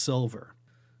for in silver.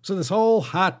 So this whole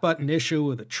hot-button issue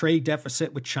of the trade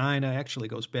deficit with China actually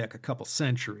goes back a couple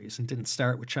centuries and didn't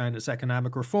start with China's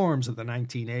economic reforms of the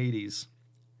 1980s.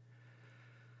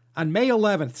 On May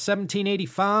 11th,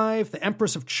 1785, the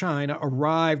Empress of China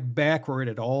arrived back where it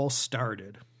had all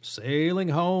started, sailing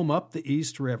home up the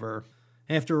East River.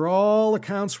 After all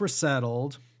accounts were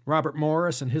settled, Robert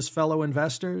Morris and his fellow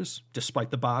investors, despite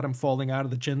the bottom falling out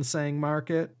of the ginseng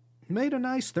market, made a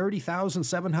nice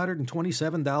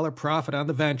 $30,727 profit on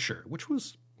the venture, which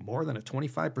was more than a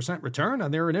 25% return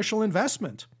on their initial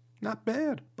investment. Not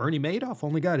bad. Bernie Madoff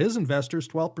only got his investors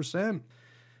 12%.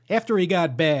 After he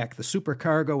got back, the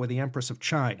supercargo of the Empress of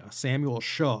China, Samuel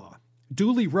Shaw,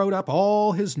 duly wrote up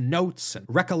all his notes and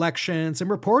recollections and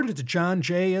reported to John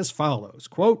Jay as follows,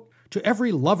 quote, "To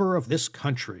every lover of this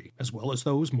country, as well as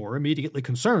those more immediately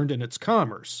concerned in its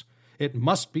commerce, it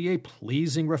must be a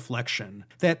pleasing reflection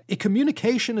that a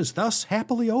communication is thus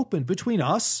happily opened between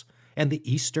us and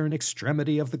the eastern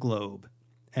extremity of the globe."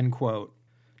 End quote.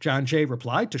 John Jay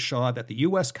replied to Shaw that the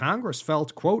U.S. Congress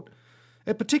felt, quote,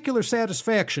 "a particular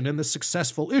satisfaction in the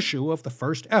successful issue of the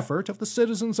first effort of the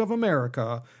citizens of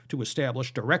America to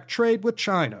establish direct trade with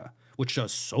China, which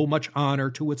does so much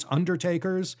honor to its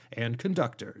undertakers and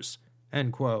conductors."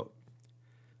 End quote.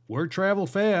 Word traveled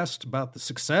fast about the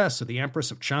success of the Empress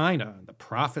of China and the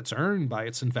profits earned by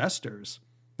its investors.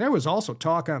 There was also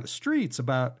talk on the streets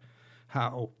about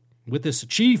how, with this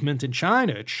achievement in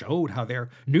China, it showed how their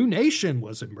new nation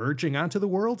was emerging onto the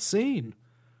world scene.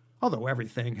 Although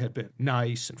everything had been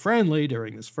nice and friendly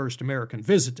during this first American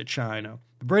visit to China,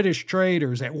 the British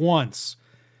traders at once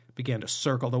began to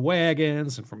circle the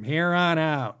wagons, and from here on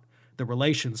out, the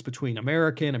relations between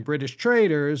American and British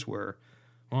traders were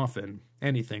often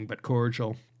anything but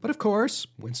cordial. But of course,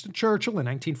 Winston Churchill in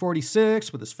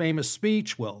 1946, with his famous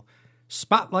speech, will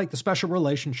spotlight the special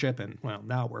relationship, and, well,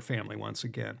 now we're family once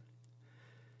again.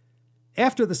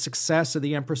 After the success of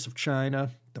the Empress of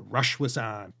China, the rush was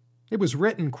on. It was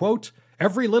written, quote,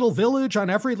 "Every little village on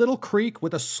every little creek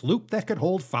with a sloop that could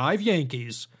hold 5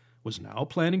 Yankees was now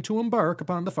planning to embark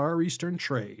upon the Far Eastern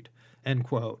trade." End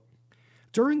quote.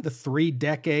 During the 3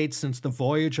 decades since the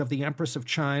voyage of the Empress of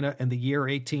China in the year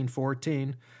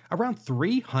 1814, around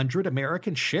 300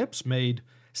 American ships made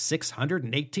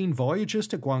 618 voyages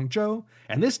to Guangzhou,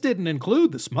 and this didn't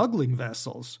include the smuggling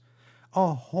vessels.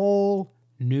 A whole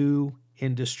new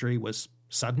industry was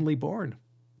suddenly born.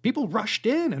 People rushed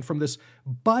in, and from this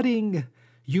budding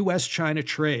U.S.-China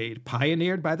trade,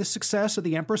 pioneered by the success of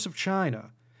the Empress of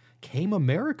China, came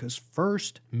America's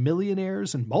first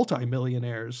millionaires and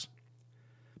multimillionaires.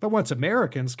 But once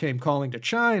Americans came calling to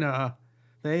China,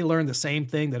 they learned the same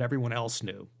thing that everyone else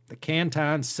knew. The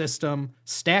Canton system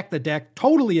stacked the deck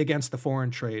totally against the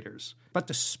foreign traders. But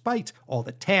despite all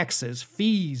the taxes,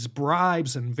 fees,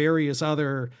 bribes, and various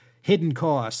other hidden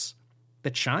costs, the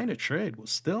China trade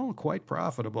was still quite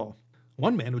profitable.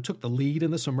 One man who took the lead in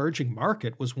this emerging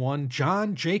market was one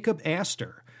John Jacob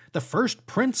Astor, the first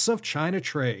prince of China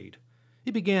trade. He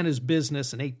began his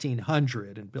business in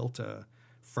 1800 and built a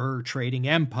fur trading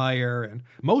empire, and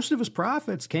most of his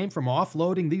profits came from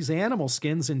offloading these animal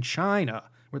skins in China,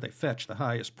 where they fetched the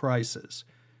highest prices.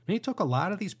 And he took a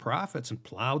lot of these profits and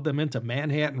plowed them into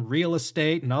Manhattan real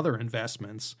estate and other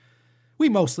investments. We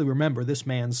mostly remember this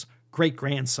man's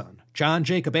great-grandson, John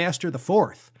Jacob Astor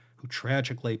IV, who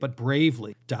tragically but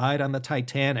bravely died on the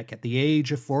Titanic at the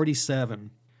age of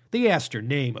 47. The Astor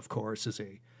name, of course, is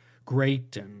a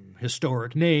great and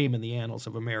historic name in the annals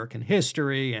of American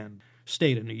history and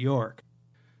state of New York.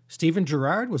 Stephen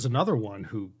Girard was another one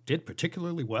who did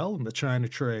particularly well in the China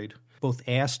trade. Both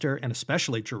Astor and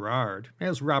especially Girard,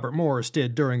 as Robert Morris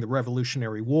did during the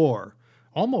Revolutionary War,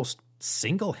 almost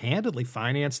single-handedly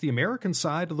financed the American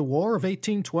side of the War of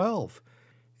 1812.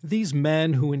 These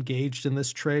men who engaged in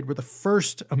this trade were the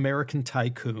first American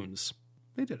tycoons.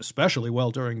 They did especially well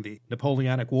during the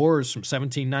Napoleonic Wars from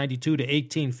 1792 to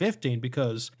 1815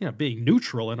 because, being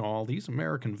neutral in all, these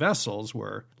American vessels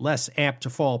were less apt to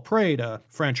fall prey to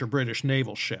French or British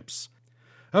naval ships.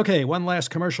 Okay, one last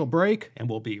commercial break, and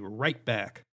we'll be right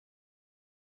back.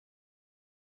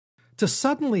 To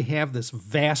suddenly have this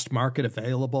vast market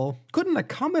available couldn't have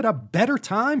come at a better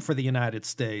time for the United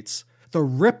States. The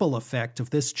ripple effect of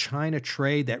this China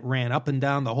trade that ran up and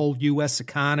down the whole U.S.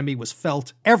 economy was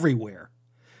felt everywhere.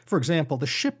 For example, the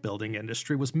shipbuilding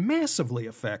industry was massively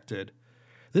affected.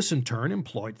 This in turn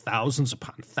employed thousands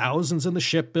upon thousands in the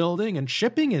shipbuilding and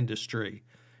shipping industry.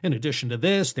 In addition to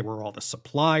this, there were all the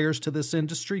suppliers to this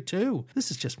industry too.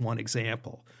 This is just one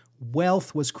example.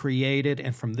 Wealth was created,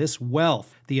 and from this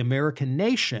wealth, the American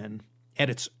nation, at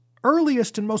its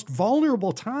earliest and most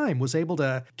vulnerable time, was able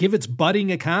to give its budding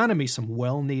economy some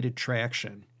well-needed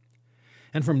traction.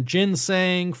 And from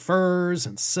ginseng, furs,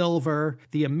 and silver,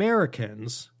 the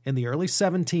Americans, in the early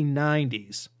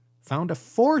 1790s, found a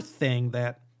fourth thing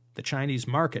that the Chinese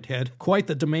market had quite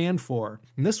the demand for,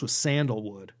 and this was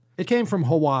sandalwood. It came from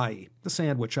Hawaii, the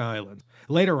Sandwich Islands.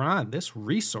 Later on, this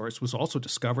resource was also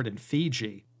discovered in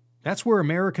Fiji. That's where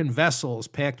American vessels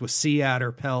packed with sea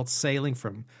otter pelts sailing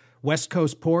from West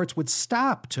Coast ports would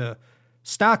stop to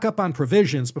stock up on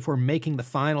provisions before making the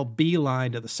final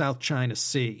beeline to the South China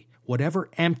Sea. Whatever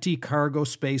empty cargo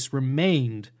space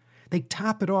remained, they'd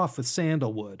top it off with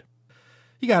sandalwood.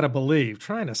 You gotta believe,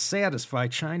 trying to satisfy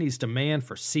Chinese demand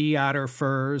for sea otter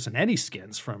furs and any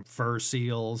skins from fur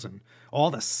seals and all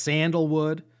the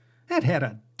sandalwood, that had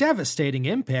a devastating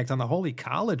impact on the whole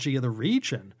ecology of the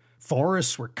region.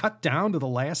 Forests were cut down to the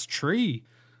last tree.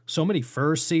 So many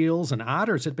fur seals and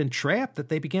otters had been trapped that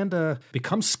they began to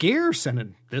become scarce,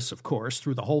 and this, of course,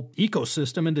 threw the whole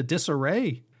ecosystem into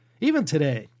disarray. Even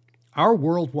today, our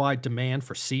worldwide demand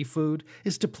for seafood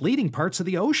is depleting parts of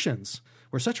the oceans.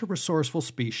 We're such a resourceful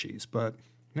species, but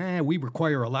we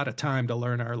require a lot of time to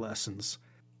learn our lessons.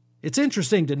 It's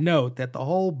interesting to note that the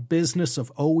whole business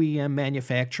of OEM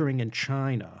manufacturing in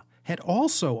China had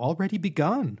also already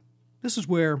begun. This is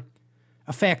where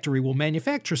a factory will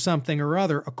manufacture something or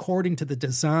other according to the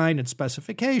design and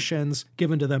specifications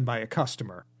given to them by a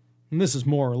customer. And this is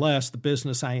more or less the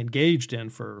business I engaged in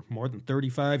for more than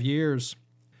 35 years.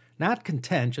 Not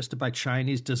content just to buy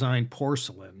Chinese-designed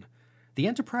porcelain, the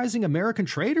enterprising American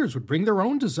traders would bring their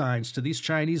own designs to these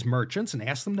Chinese merchants and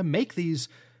ask them to make these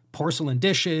porcelain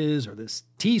dishes or this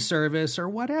tea service or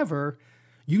whatever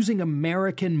using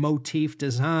American motif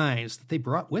designs that they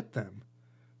brought with them.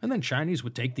 And then Chinese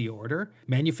would take the order,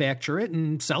 manufacture it,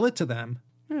 and sell it to them.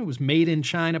 It was made in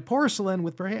China porcelain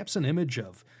with perhaps an image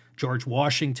of George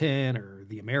Washington or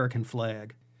the American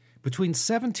flag. Between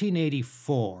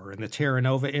 1784 and the Terra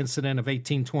Nova incident of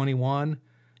 1821,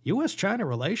 U.S.-China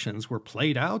relations were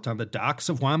played out on the docks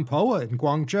of Whampoa in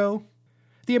Guangzhou.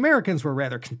 The Americans were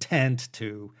rather content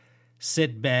to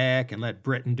sit back and let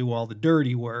Britain do all the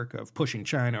dirty work of pushing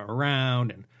China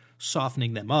around and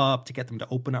softening them up to get them to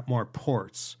open up more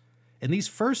ports. In these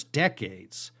first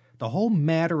decades, the whole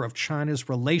matter of China's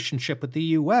relationship with the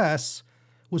U.S.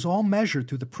 was all measured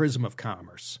through the prism of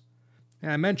commerce.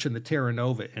 I mentioned the Terra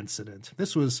Nova incident.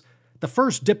 This was the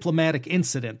first diplomatic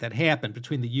incident that happened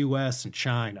between the U.S. and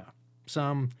China.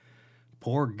 Some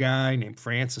poor guy named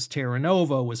Francis Terra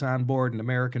Nova was on board an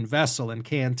American vessel in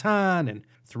Canton and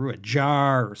threw a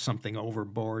jar or something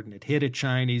overboard, and it hit a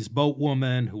Chinese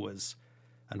boatwoman who was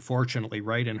unfortunately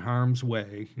right in harm's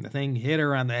way. The thing hit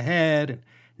her on the head and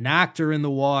knocked her in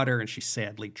the water, and she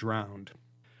sadly drowned.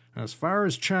 Now, as far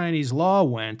as Chinese law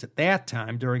went at that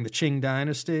time during the Qing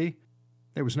dynasty,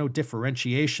 there was no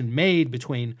differentiation made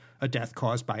between a death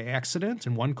caused by accident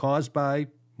and one caused by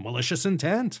malicious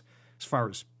intent. As far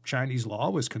as Chinese law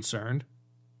was concerned,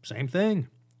 same thing.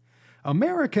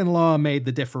 American law made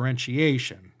the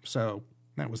differentiation, so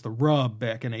that was the rub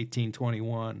back in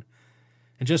 1821.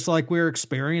 And just like we're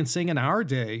experiencing in our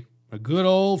day, a good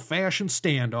old-fashioned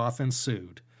standoff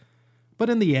ensued. But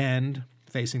in the end,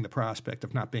 facing the prospect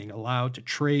of not being allowed to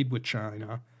trade with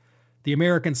China, the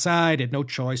American side had no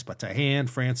choice but to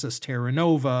hand Francis Terra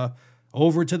Nova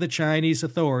over to the Chinese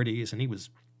authorities, and he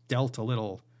was dealt a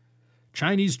little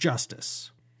Chinese justice.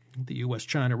 The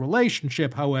U.S.-China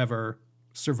relationship, however,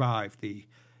 survived the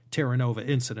Terra Nova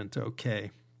incident okay.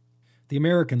 The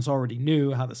Americans already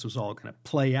knew how this was all going to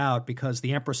play out because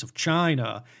the Empress of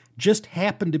China just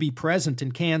happened to be present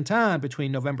in Canton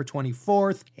between November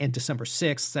 24th and December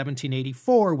 6th,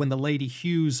 1784, when the Lady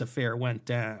Hughes affair went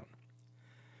down.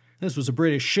 This was a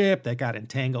British ship that got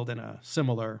entangled in a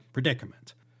similar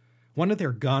predicament. One of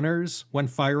their gunners, when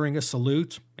firing a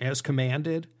salute, as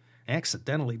commanded,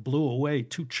 accidentally blew away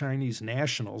 2 Chinese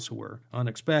nationals who were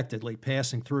unexpectedly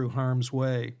passing through harm's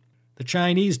way. The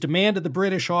Chinese demanded the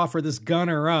British offer this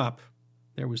gunner up.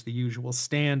 There was the usual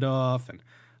standoff and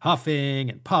huffing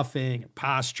and puffing and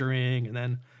posturing, and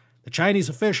then the Chinese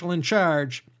official in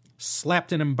charge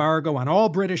slapped an embargo on all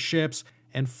British ships,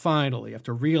 and finally,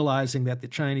 after realizing that the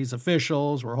Chinese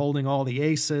officials were holding all the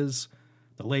aces,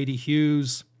 the Lady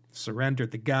Hughes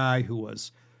surrendered the guy who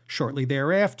was shortly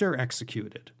thereafter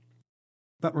executed.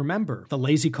 But remember the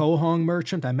lazy Cohong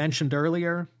merchant I mentioned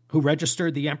earlier, who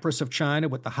registered the Empress of China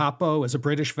with the Hoppo as a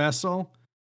British vessel?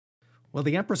 Well,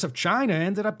 the Empress of China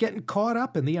ended up getting caught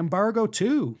up in the embargo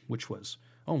too, which was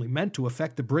only meant to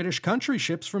affect the British country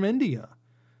ships from India.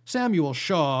 Samuel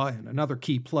Shaw and another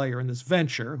key player in this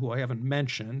venture, who I haven't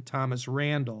mentioned, Thomas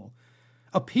Randall,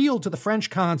 appealed to the French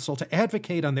consul to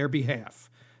advocate on their behalf.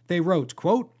 They wrote,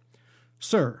 quote,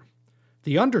 "Sir,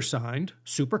 the undersigned,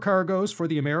 supercargoes for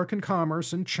the American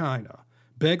commerce in China,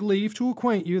 beg leave to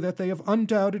acquaint you that they have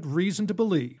undoubted reason to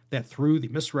believe that through the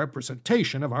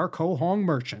misrepresentation of our Cohong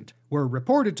merchant were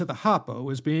reported to the Hoppo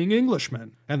as being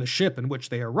Englishmen, and the ship in which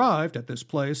they arrived at this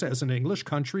place as an English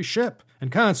country ship,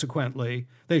 and consequently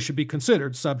they should be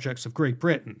considered subjects of Great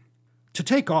Britain. To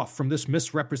take off from this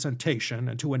misrepresentation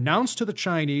and to announce to the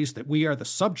Chinese that we are the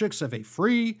subjects of a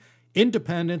free,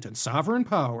 independent, and sovereign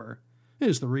power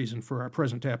is the reason for our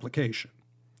present application,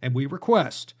 and we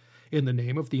request, in the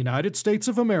name of the United States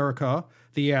of America,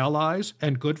 the allies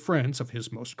and good friends of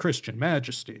His Most Christian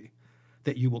Majesty,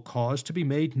 that you will cause to be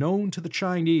made known to the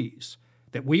Chinese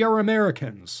that we are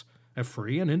Americans, a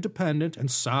free and independent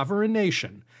and sovereign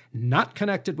nation, not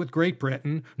connected with Great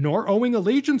Britain, nor owing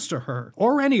allegiance to her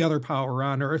or any other power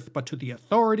on earth, but to the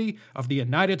authority of the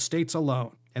United States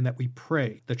alone, and that we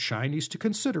pray the Chinese to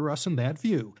consider us in that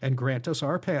view and grant us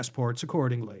our passports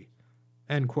accordingly."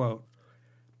 End quote.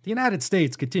 The United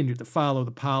States continued to follow the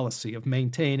policy of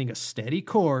maintaining a steady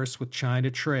course with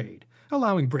China trade,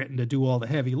 allowing Britain to do all the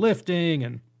heavy lifting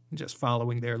and just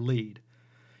following their lead.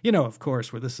 You know, of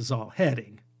course, where this is all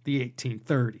heading, the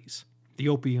 1830s. The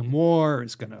Opium War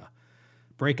is going to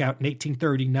break out in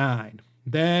 1839.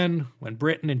 Then, when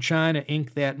Britain and China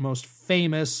inked that most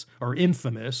famous or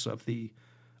infamous of the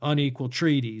unequal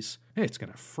treaties, it's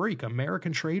going to freak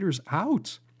American traders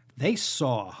out. They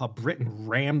saw how Britain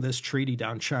rammed this treaty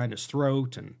down China's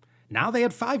throat, and now they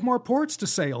had 5 more ports to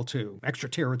sail to,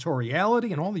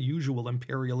 extraterritoriality, and all the usual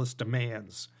imperialist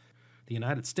demands. The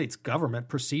United States government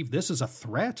perceived this as a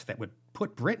threat that would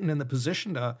put Britain in the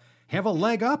position to have a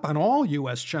leg up on all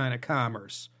U.S.-China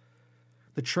commerce.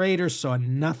 The traders saw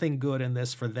nothing good in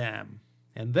this for them,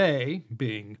 and they,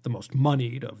 being the most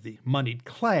moneyed of the moneyed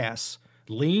class,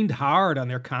 leaned hard on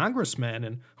their congressmen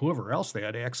and whoever else they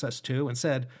had access to and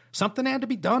said something had to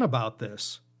be done about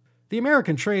this. The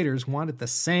American traders wanted the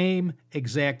same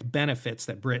exact benefits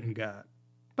that Britain got.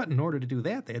 But in order to do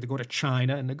that, they had to go to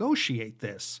China and negotiate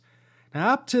this.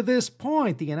 Now, up to this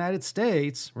point, the United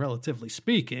States, relatively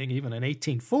speaking, even in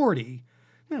 1840,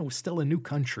 was still a new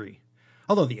country.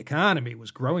 Although the economy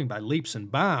was growing by leaps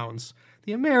and bounds,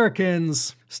 the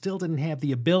Americans still didn't have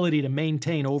the ability to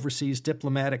maintain overseas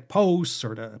diplomatic posts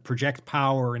or to project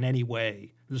power in any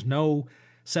way. There's no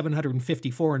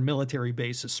 750 foreign military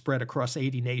bases spread across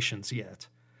 80 nations yet.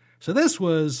 So this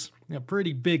was a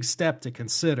pretty big step to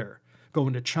consider,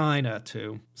 going to China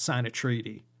to sign a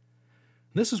treaty.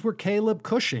 This is where Caleb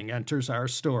Cushing enters our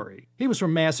story. He was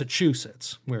from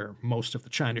Massachusetts, where most of the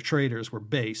China traders were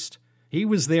based. He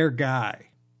was their guy.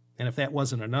 And if that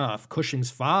wasn't enough,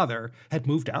 Cushing's father had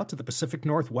moved out to the Pacific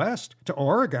Northwest, to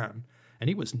Oregon, and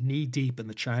he was knee-deep in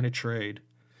the China trade.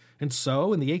 And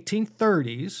so, in the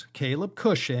 1830s, Caleb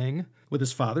Cushing, with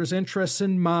his father's interests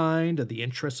in mind and the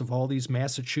interests of all these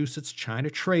Massachusetts China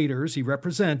traders he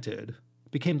represented,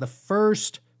 became the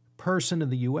first person in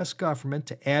the U.S. government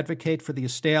to advocate for the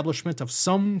establishment of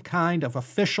some kind of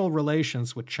official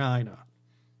relations with China.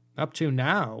 Up to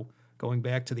now, going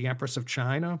back to the Empress of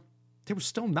China, there was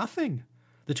still nothing.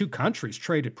 The 2 countries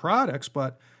traded products,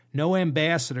 but no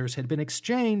ambassadors had been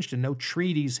exchanged and no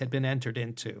treaties had been entered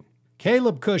into.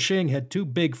 Caleb Cushing had 2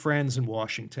 big friends in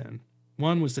Washington.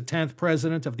 One was the 10th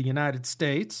President of the United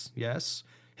States, yes,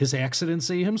 His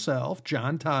Excellency himself,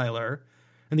 John Tyler,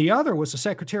 and the other was the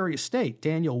Secretary of State,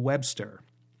 Daniel Webster.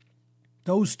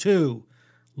 Those 2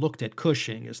 looked at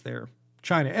Cushing as their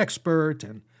China expert,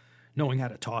 and knowing how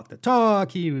to talk the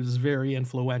talk, he was very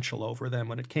influential over them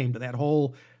when it came to that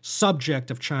whole subject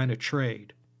of China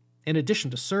trade. In addition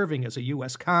to serving as a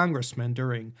U.S. congressman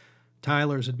during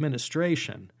Tyler's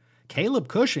administration, Caleb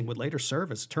Cushing would later serve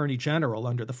as Attorney General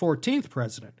under the 14th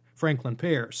President, Franklin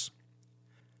Pierce.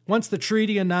 Once the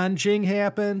Treaty of Nanjing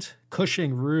happened,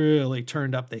 Cushing really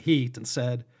turned up the heat and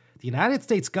said the United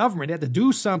States government had to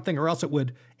do something or else it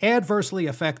would adversely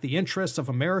affect the interests of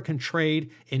American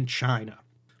trade in China.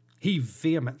 He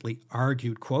vehemently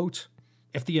argued, quote,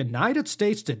 if the United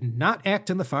States did not act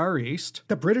in the Far East,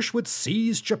 the British would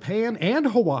seize Japan and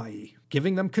Hawaii,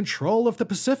 giving them control of the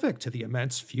Pacific to the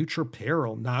immense future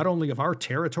peril not only of our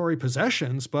territory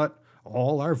possessions, but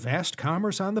all our vast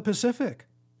commerce on the Pacific,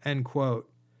 end quote.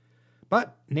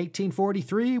 But in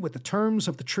 1843, with the terms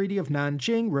of the Treaty of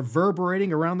Nanjing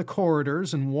reverberating around the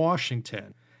corridors in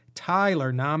Washington,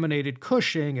 Tyler nominated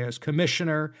Cushing as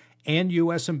commissioner and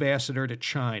U.S. ambassador to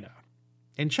China.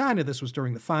 In China, this was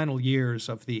during the final years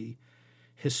of the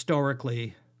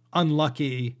historically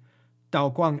unlucky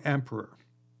Daoguang Emperor.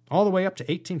 All the way up to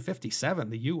 1857,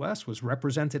 the U.S. was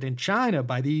represented in China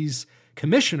by these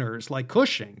commissioners like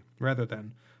Cushing, rather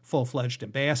than full-fledged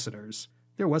ambassadors.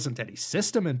 There wasn't any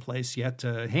system in place yet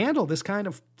to handle this kind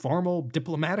of formal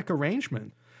diplomatic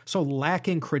arrangement. So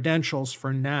lacking credentials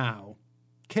for now,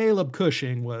 Caleb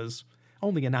Cushing was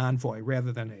only an envoy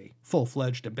rather than a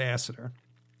full-fledged ambassador.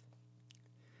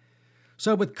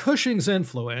 So with Cushing's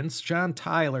influence, John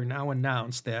Tyler now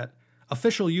announced that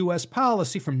official U.S.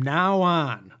 policy from now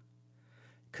on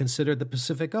considered the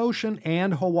Pacific Ocean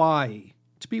and Hawaii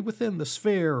to be within the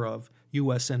sphere of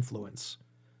U.S. influence.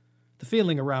 The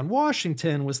feeling around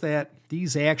Washington was that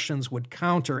these actions would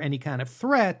counter any kind of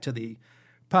threat to the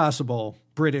possible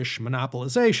British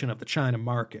monopolization of the China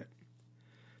market.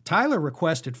 Tyler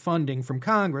requested funding from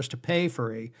Congress to pay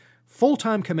for a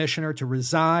full-time commissioner to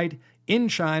reside in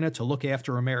China to look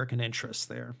after American interests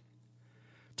there.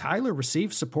 Tyler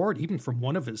received support even from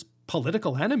one of his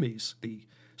political enemies, the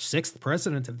 6th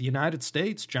President of the United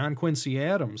States, John Quincy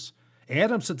Adams.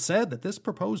 Adams had said that this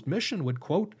proposed mission would,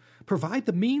 quote, provide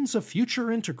the means of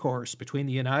future intercourse between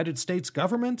the United States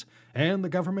government and the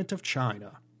government of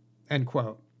China, end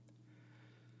quote.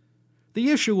 The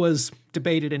issue was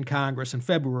debated in Congress in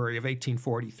February of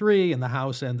 1843, and the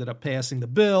House ended up passing the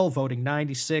bill, voting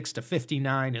 96 to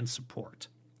 59 in support.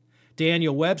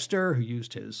 Daniel Webster, who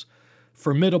used his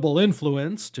formidable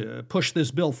influence to push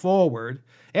this bill forward,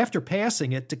 after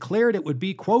passing it, declared it would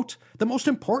be, quote, the most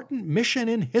important mission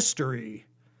in history,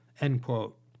 end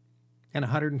quote. And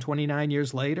 129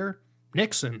 years later,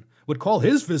 Nixon would call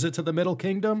his visit to the Middle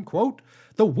Kingdom, quote,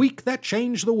 the week that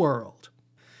changed the world.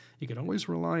 You can always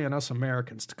rely on us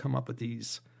Americans to come up with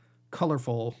these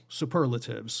colorful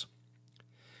superlatives.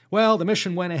 Well, the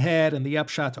mission went ahead, and the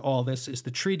upshot to all this is the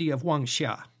Treaty of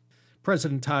Wangxia.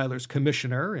 President Tyler's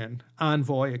commissioner and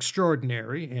envoy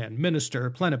extraordinary and minister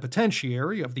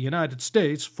plenipotentiary of the United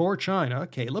States for China,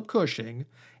 Caleb Cushing,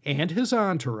 and his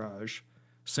entourage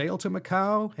sailed to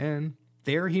Macau, and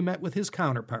there he met with his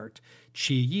counterpart,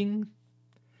 Qi Ying.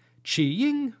 Qi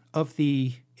Ying of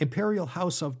the Imperial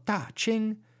House of Da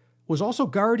Qing was also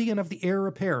guardian of the heir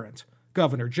apparent,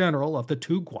 governor general of the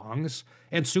two Guangs,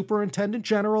 and superintendent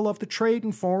general of the trade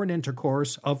and foreign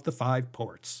intercourse of the 5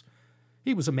 ports.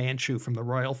 He was a Manchu from the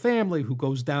royal family who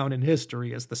goes down in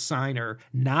history as the signer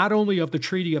not only of the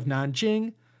Treaty of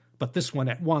Nanjing, but this one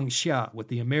at Wangxia with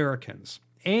the Americans,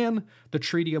 and the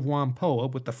Treaty of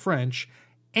Whampoa with the French,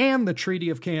 and the Treaty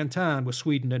of Canton with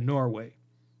Sweden and Norway.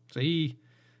 So he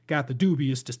got the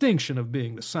dubious distinction of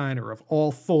being the signer of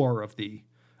all 4 of the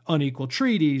unequal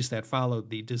treaties that followed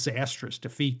the disastrous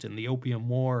defeat in the Opium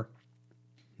War.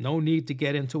 No need to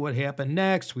get into what happened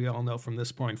next. We all know from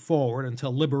this point forward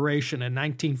until liberation in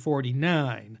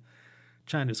 1949,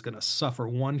 China's going to suffer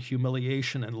one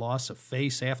humiliation and loss of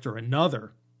face after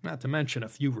another, not to mention a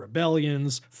few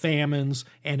rebellions, famines,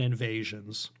 and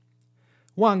invasions.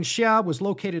 Wangxia was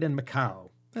located in Macau,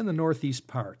 in the northeast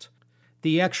part.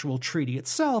 The actual treaty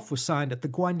itself was signed at the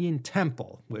Guanyin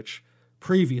Temple, which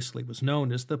previously was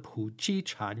known as the Puji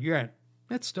Chanyuan.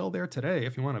 It's still there today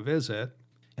if you want to visit.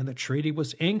 And the treaty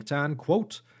was inked on,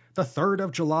 quote, the 3rd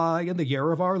of July in the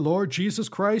year of our Lord Jesus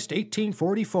Christ,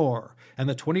 1844, and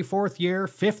the 24th year,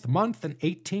 5th month, and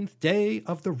 18th day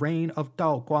of the reign of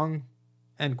Daoguang,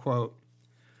 end quote.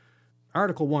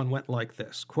 Article 1 went like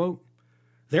this, quote,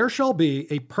 there shall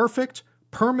be a perfect,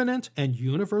 permanent, and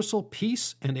universal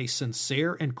peace and a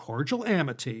sincere and cordial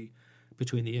amity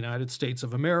between the United States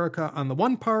of America on the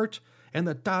one part and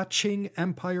the Da Qing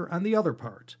Empire on the other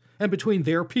part, and between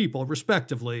their people,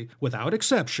 respectively, without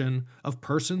exception of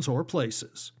persons or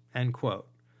places, end quote.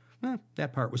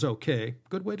 That part was okay.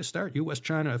 Good way to start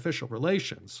U.S.-China official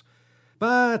relations.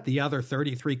 But the other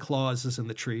 33 clauses in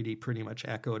the treaty pretty much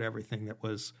echoed everything that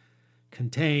was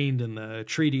contained in the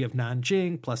Treaty of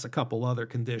Nanjing, plus a couple other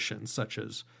conditions, such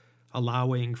as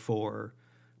allowing for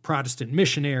Protestant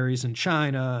missionaries in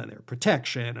China and their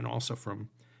protection, and also from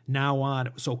now on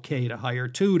it was okay to hire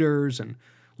tutors and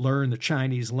learn the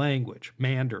Chinese language,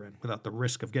 Mandarin, without the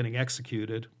risk of getting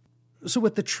executed. So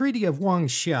with the Treaty of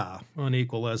Guangxia,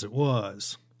 unequal as it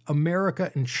was,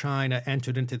 America and China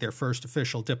entered into their first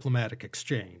official diplomatic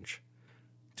exchange.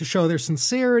 To show their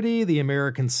sincerity, the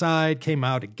American side came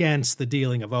out against the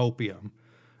dealing of opium.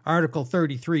 Article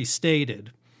 33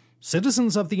 stated,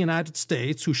 "Citizens of the United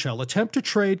States who shall attempt to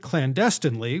trade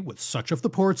clandestinely with such of the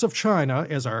ports of China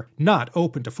as are not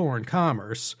open to foreign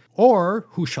commerce, or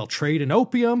who shall trade in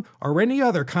opium or any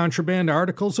other contraband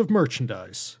articles of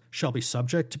merchandise, shall be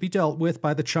subject to be dealt with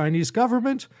by the Chinese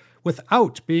government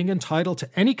without being entitled to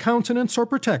any countenance or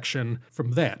protection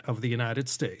from that of the United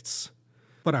States."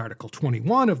 But Article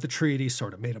 21 of the treaty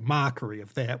sort of made a mockery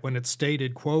of that when it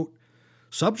stated, quote,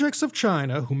 "Subjects of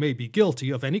China who may be guilty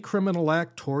of any criminal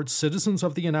act towards citizens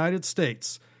of the United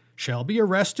States shall be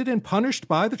arrested and punished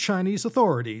by the Chinese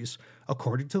authorities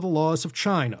according to the laws of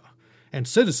China, and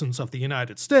citizens of the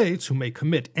United States who may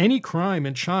commit any crime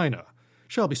in China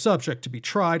shall be subject to be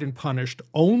tried and punished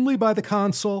only by the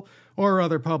consul or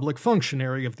other public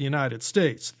functionary of the United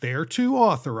States, thereto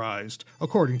authorized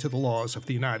according to the laws of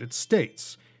the United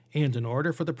States. And in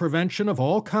order for the prevention of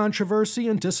all controversy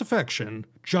and disaffection,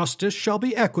 justice shall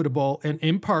be equitable and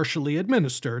impartially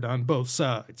administered on both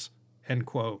sides." End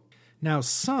quote. Now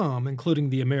some, including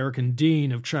the American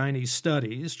Dean of Chinese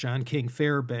Studies, John King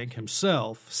Fairbank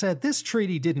himself, said this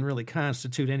treaty didn't really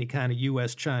constitute any kind of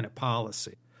U.S.-China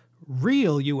policy.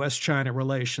 Real U.S.-China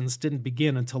relations didn't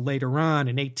begin until later on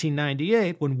in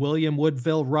 1898 when William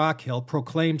Woodville Rockhill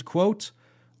proclaimed, quote,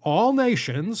 "All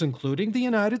nations, including the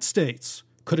United States,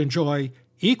 could enjoy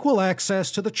equal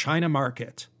access to the China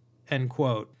market," end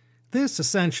quote. This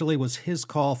essentially was his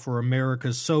call for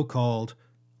America's so-called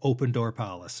open-door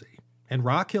policy, and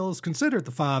Rockhill is considered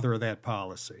the father of that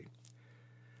policy.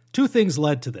 Two things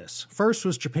led to this. First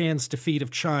was Japan's defeat of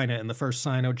China in the First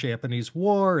Sino-Japanese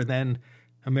War, and then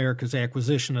America's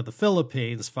acquisition of the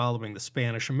Philippines following the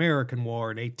Spanish-American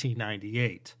War in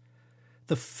 1898.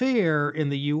 The fear in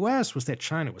the U.S. was that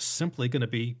China was simply going to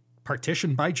be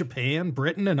partitioned by Japan,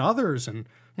 Britain, and others, and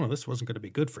this wasn't going to be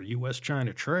good for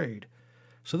U.S.-China trade.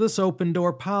 So this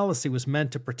open-door policy was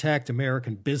meant to protect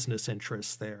American business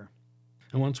interests there.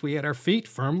 And once we had our feet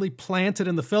firmly planted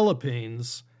in the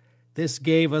Philippines, this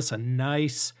gave us a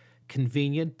nice,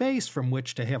 convenient base from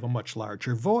which to have a much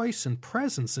larger voice and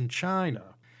presence in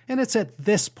China. And it's at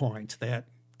this point that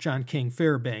John King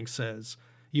Fairbanks says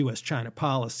U.S.-China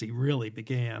policy really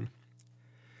began.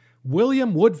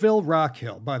 William Woodville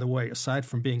Rockhill, by the way, aside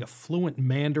from being a fluent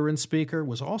Mandarin speaker,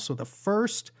 was also the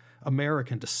first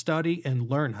American to study and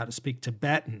learn how to speak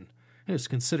Tibetan. He is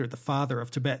considered the father of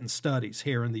Tibetan studies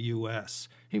here in the U.S.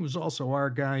 He was also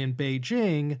our guy in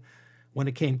Beijing when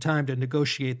it came time to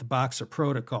negotiate the Boxer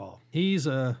Protocol. He's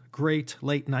a great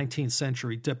late 19th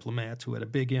century diplomat who had a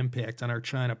big impact on our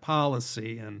China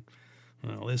policy and,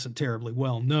 isn't terribly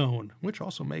well known, which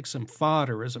also makes him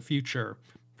fodder as a future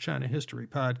China History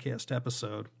podcast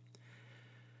episode.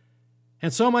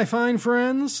 And so, my fine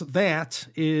friends, that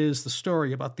is the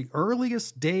story about the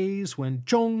earliest days when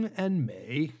Zhong and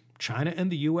Mei, China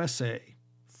and the USA,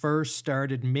 first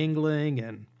started mingling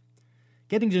and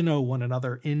getting to know one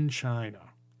another in China.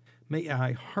 May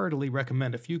I heartily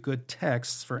recommend a few good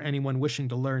texts for anyone wishing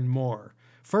to learn more.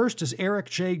 First is Eric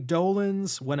J.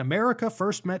 Dolan's When America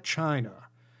First Met China.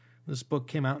 This book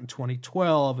came out in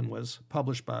 2012 and was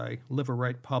published by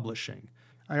Liverwright Publishing.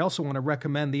 I also want to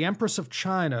recommend The Empress of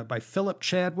China by Philip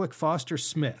Chadwick Foster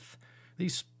Smith.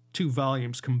 These two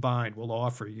volumes combined will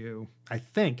offer you, I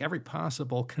think, every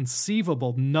possible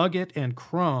conceivable nugget and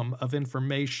crumb of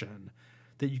information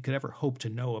that you could ever hope to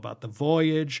know about the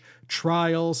voyage,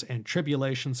 trials, and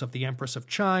tribulations of the Empress of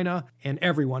China and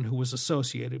everyone who was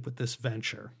associated with this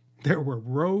venture. There were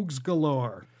rogues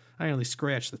galore. I only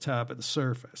scratched the top of the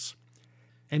surface.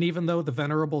 And even though the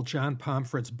venerable John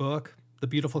Pomfret's book, The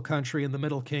Beautiful Country in the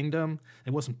Middle Kingdom,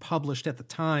 it wasn't published at the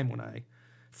time when I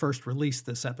first released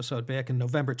this episode back in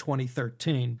November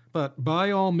 2013, but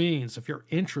by all means, if you're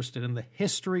interested in the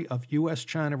history of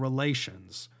U.S.-China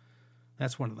relations,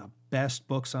 that's one of the best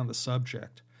books on the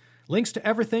subject. Links to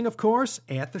everything, of course,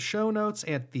 at the show notes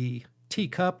at the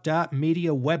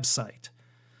teacup.media website.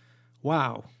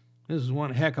 Wow, this is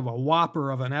one heck of a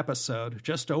whopper of an episode,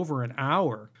 just over an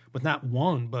hour, with not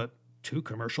one, but 2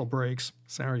 commercial breaks.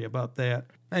 Sorry about that.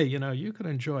 Hey, you can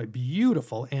enjoy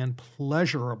beautiful and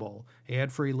pleasurable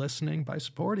ad-free listening by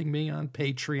supporting me on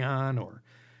Patreon or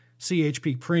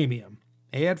CHP Premium.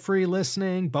 Ad-free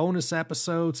listening, bonus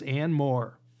episodes, and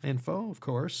more. Info, of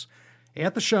course,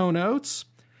 at the show notes.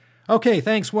 Okay,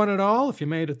 thanks one and all if you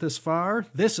made it this far.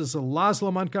 This is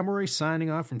Laszlo Montgomery signing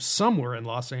off from somewhere in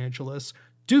Los Angeles.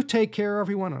 Do take care,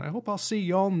 everyone, and I hope I'll see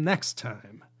you all next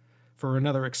time for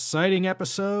another exciting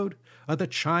episode of the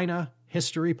China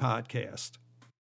History Podcast.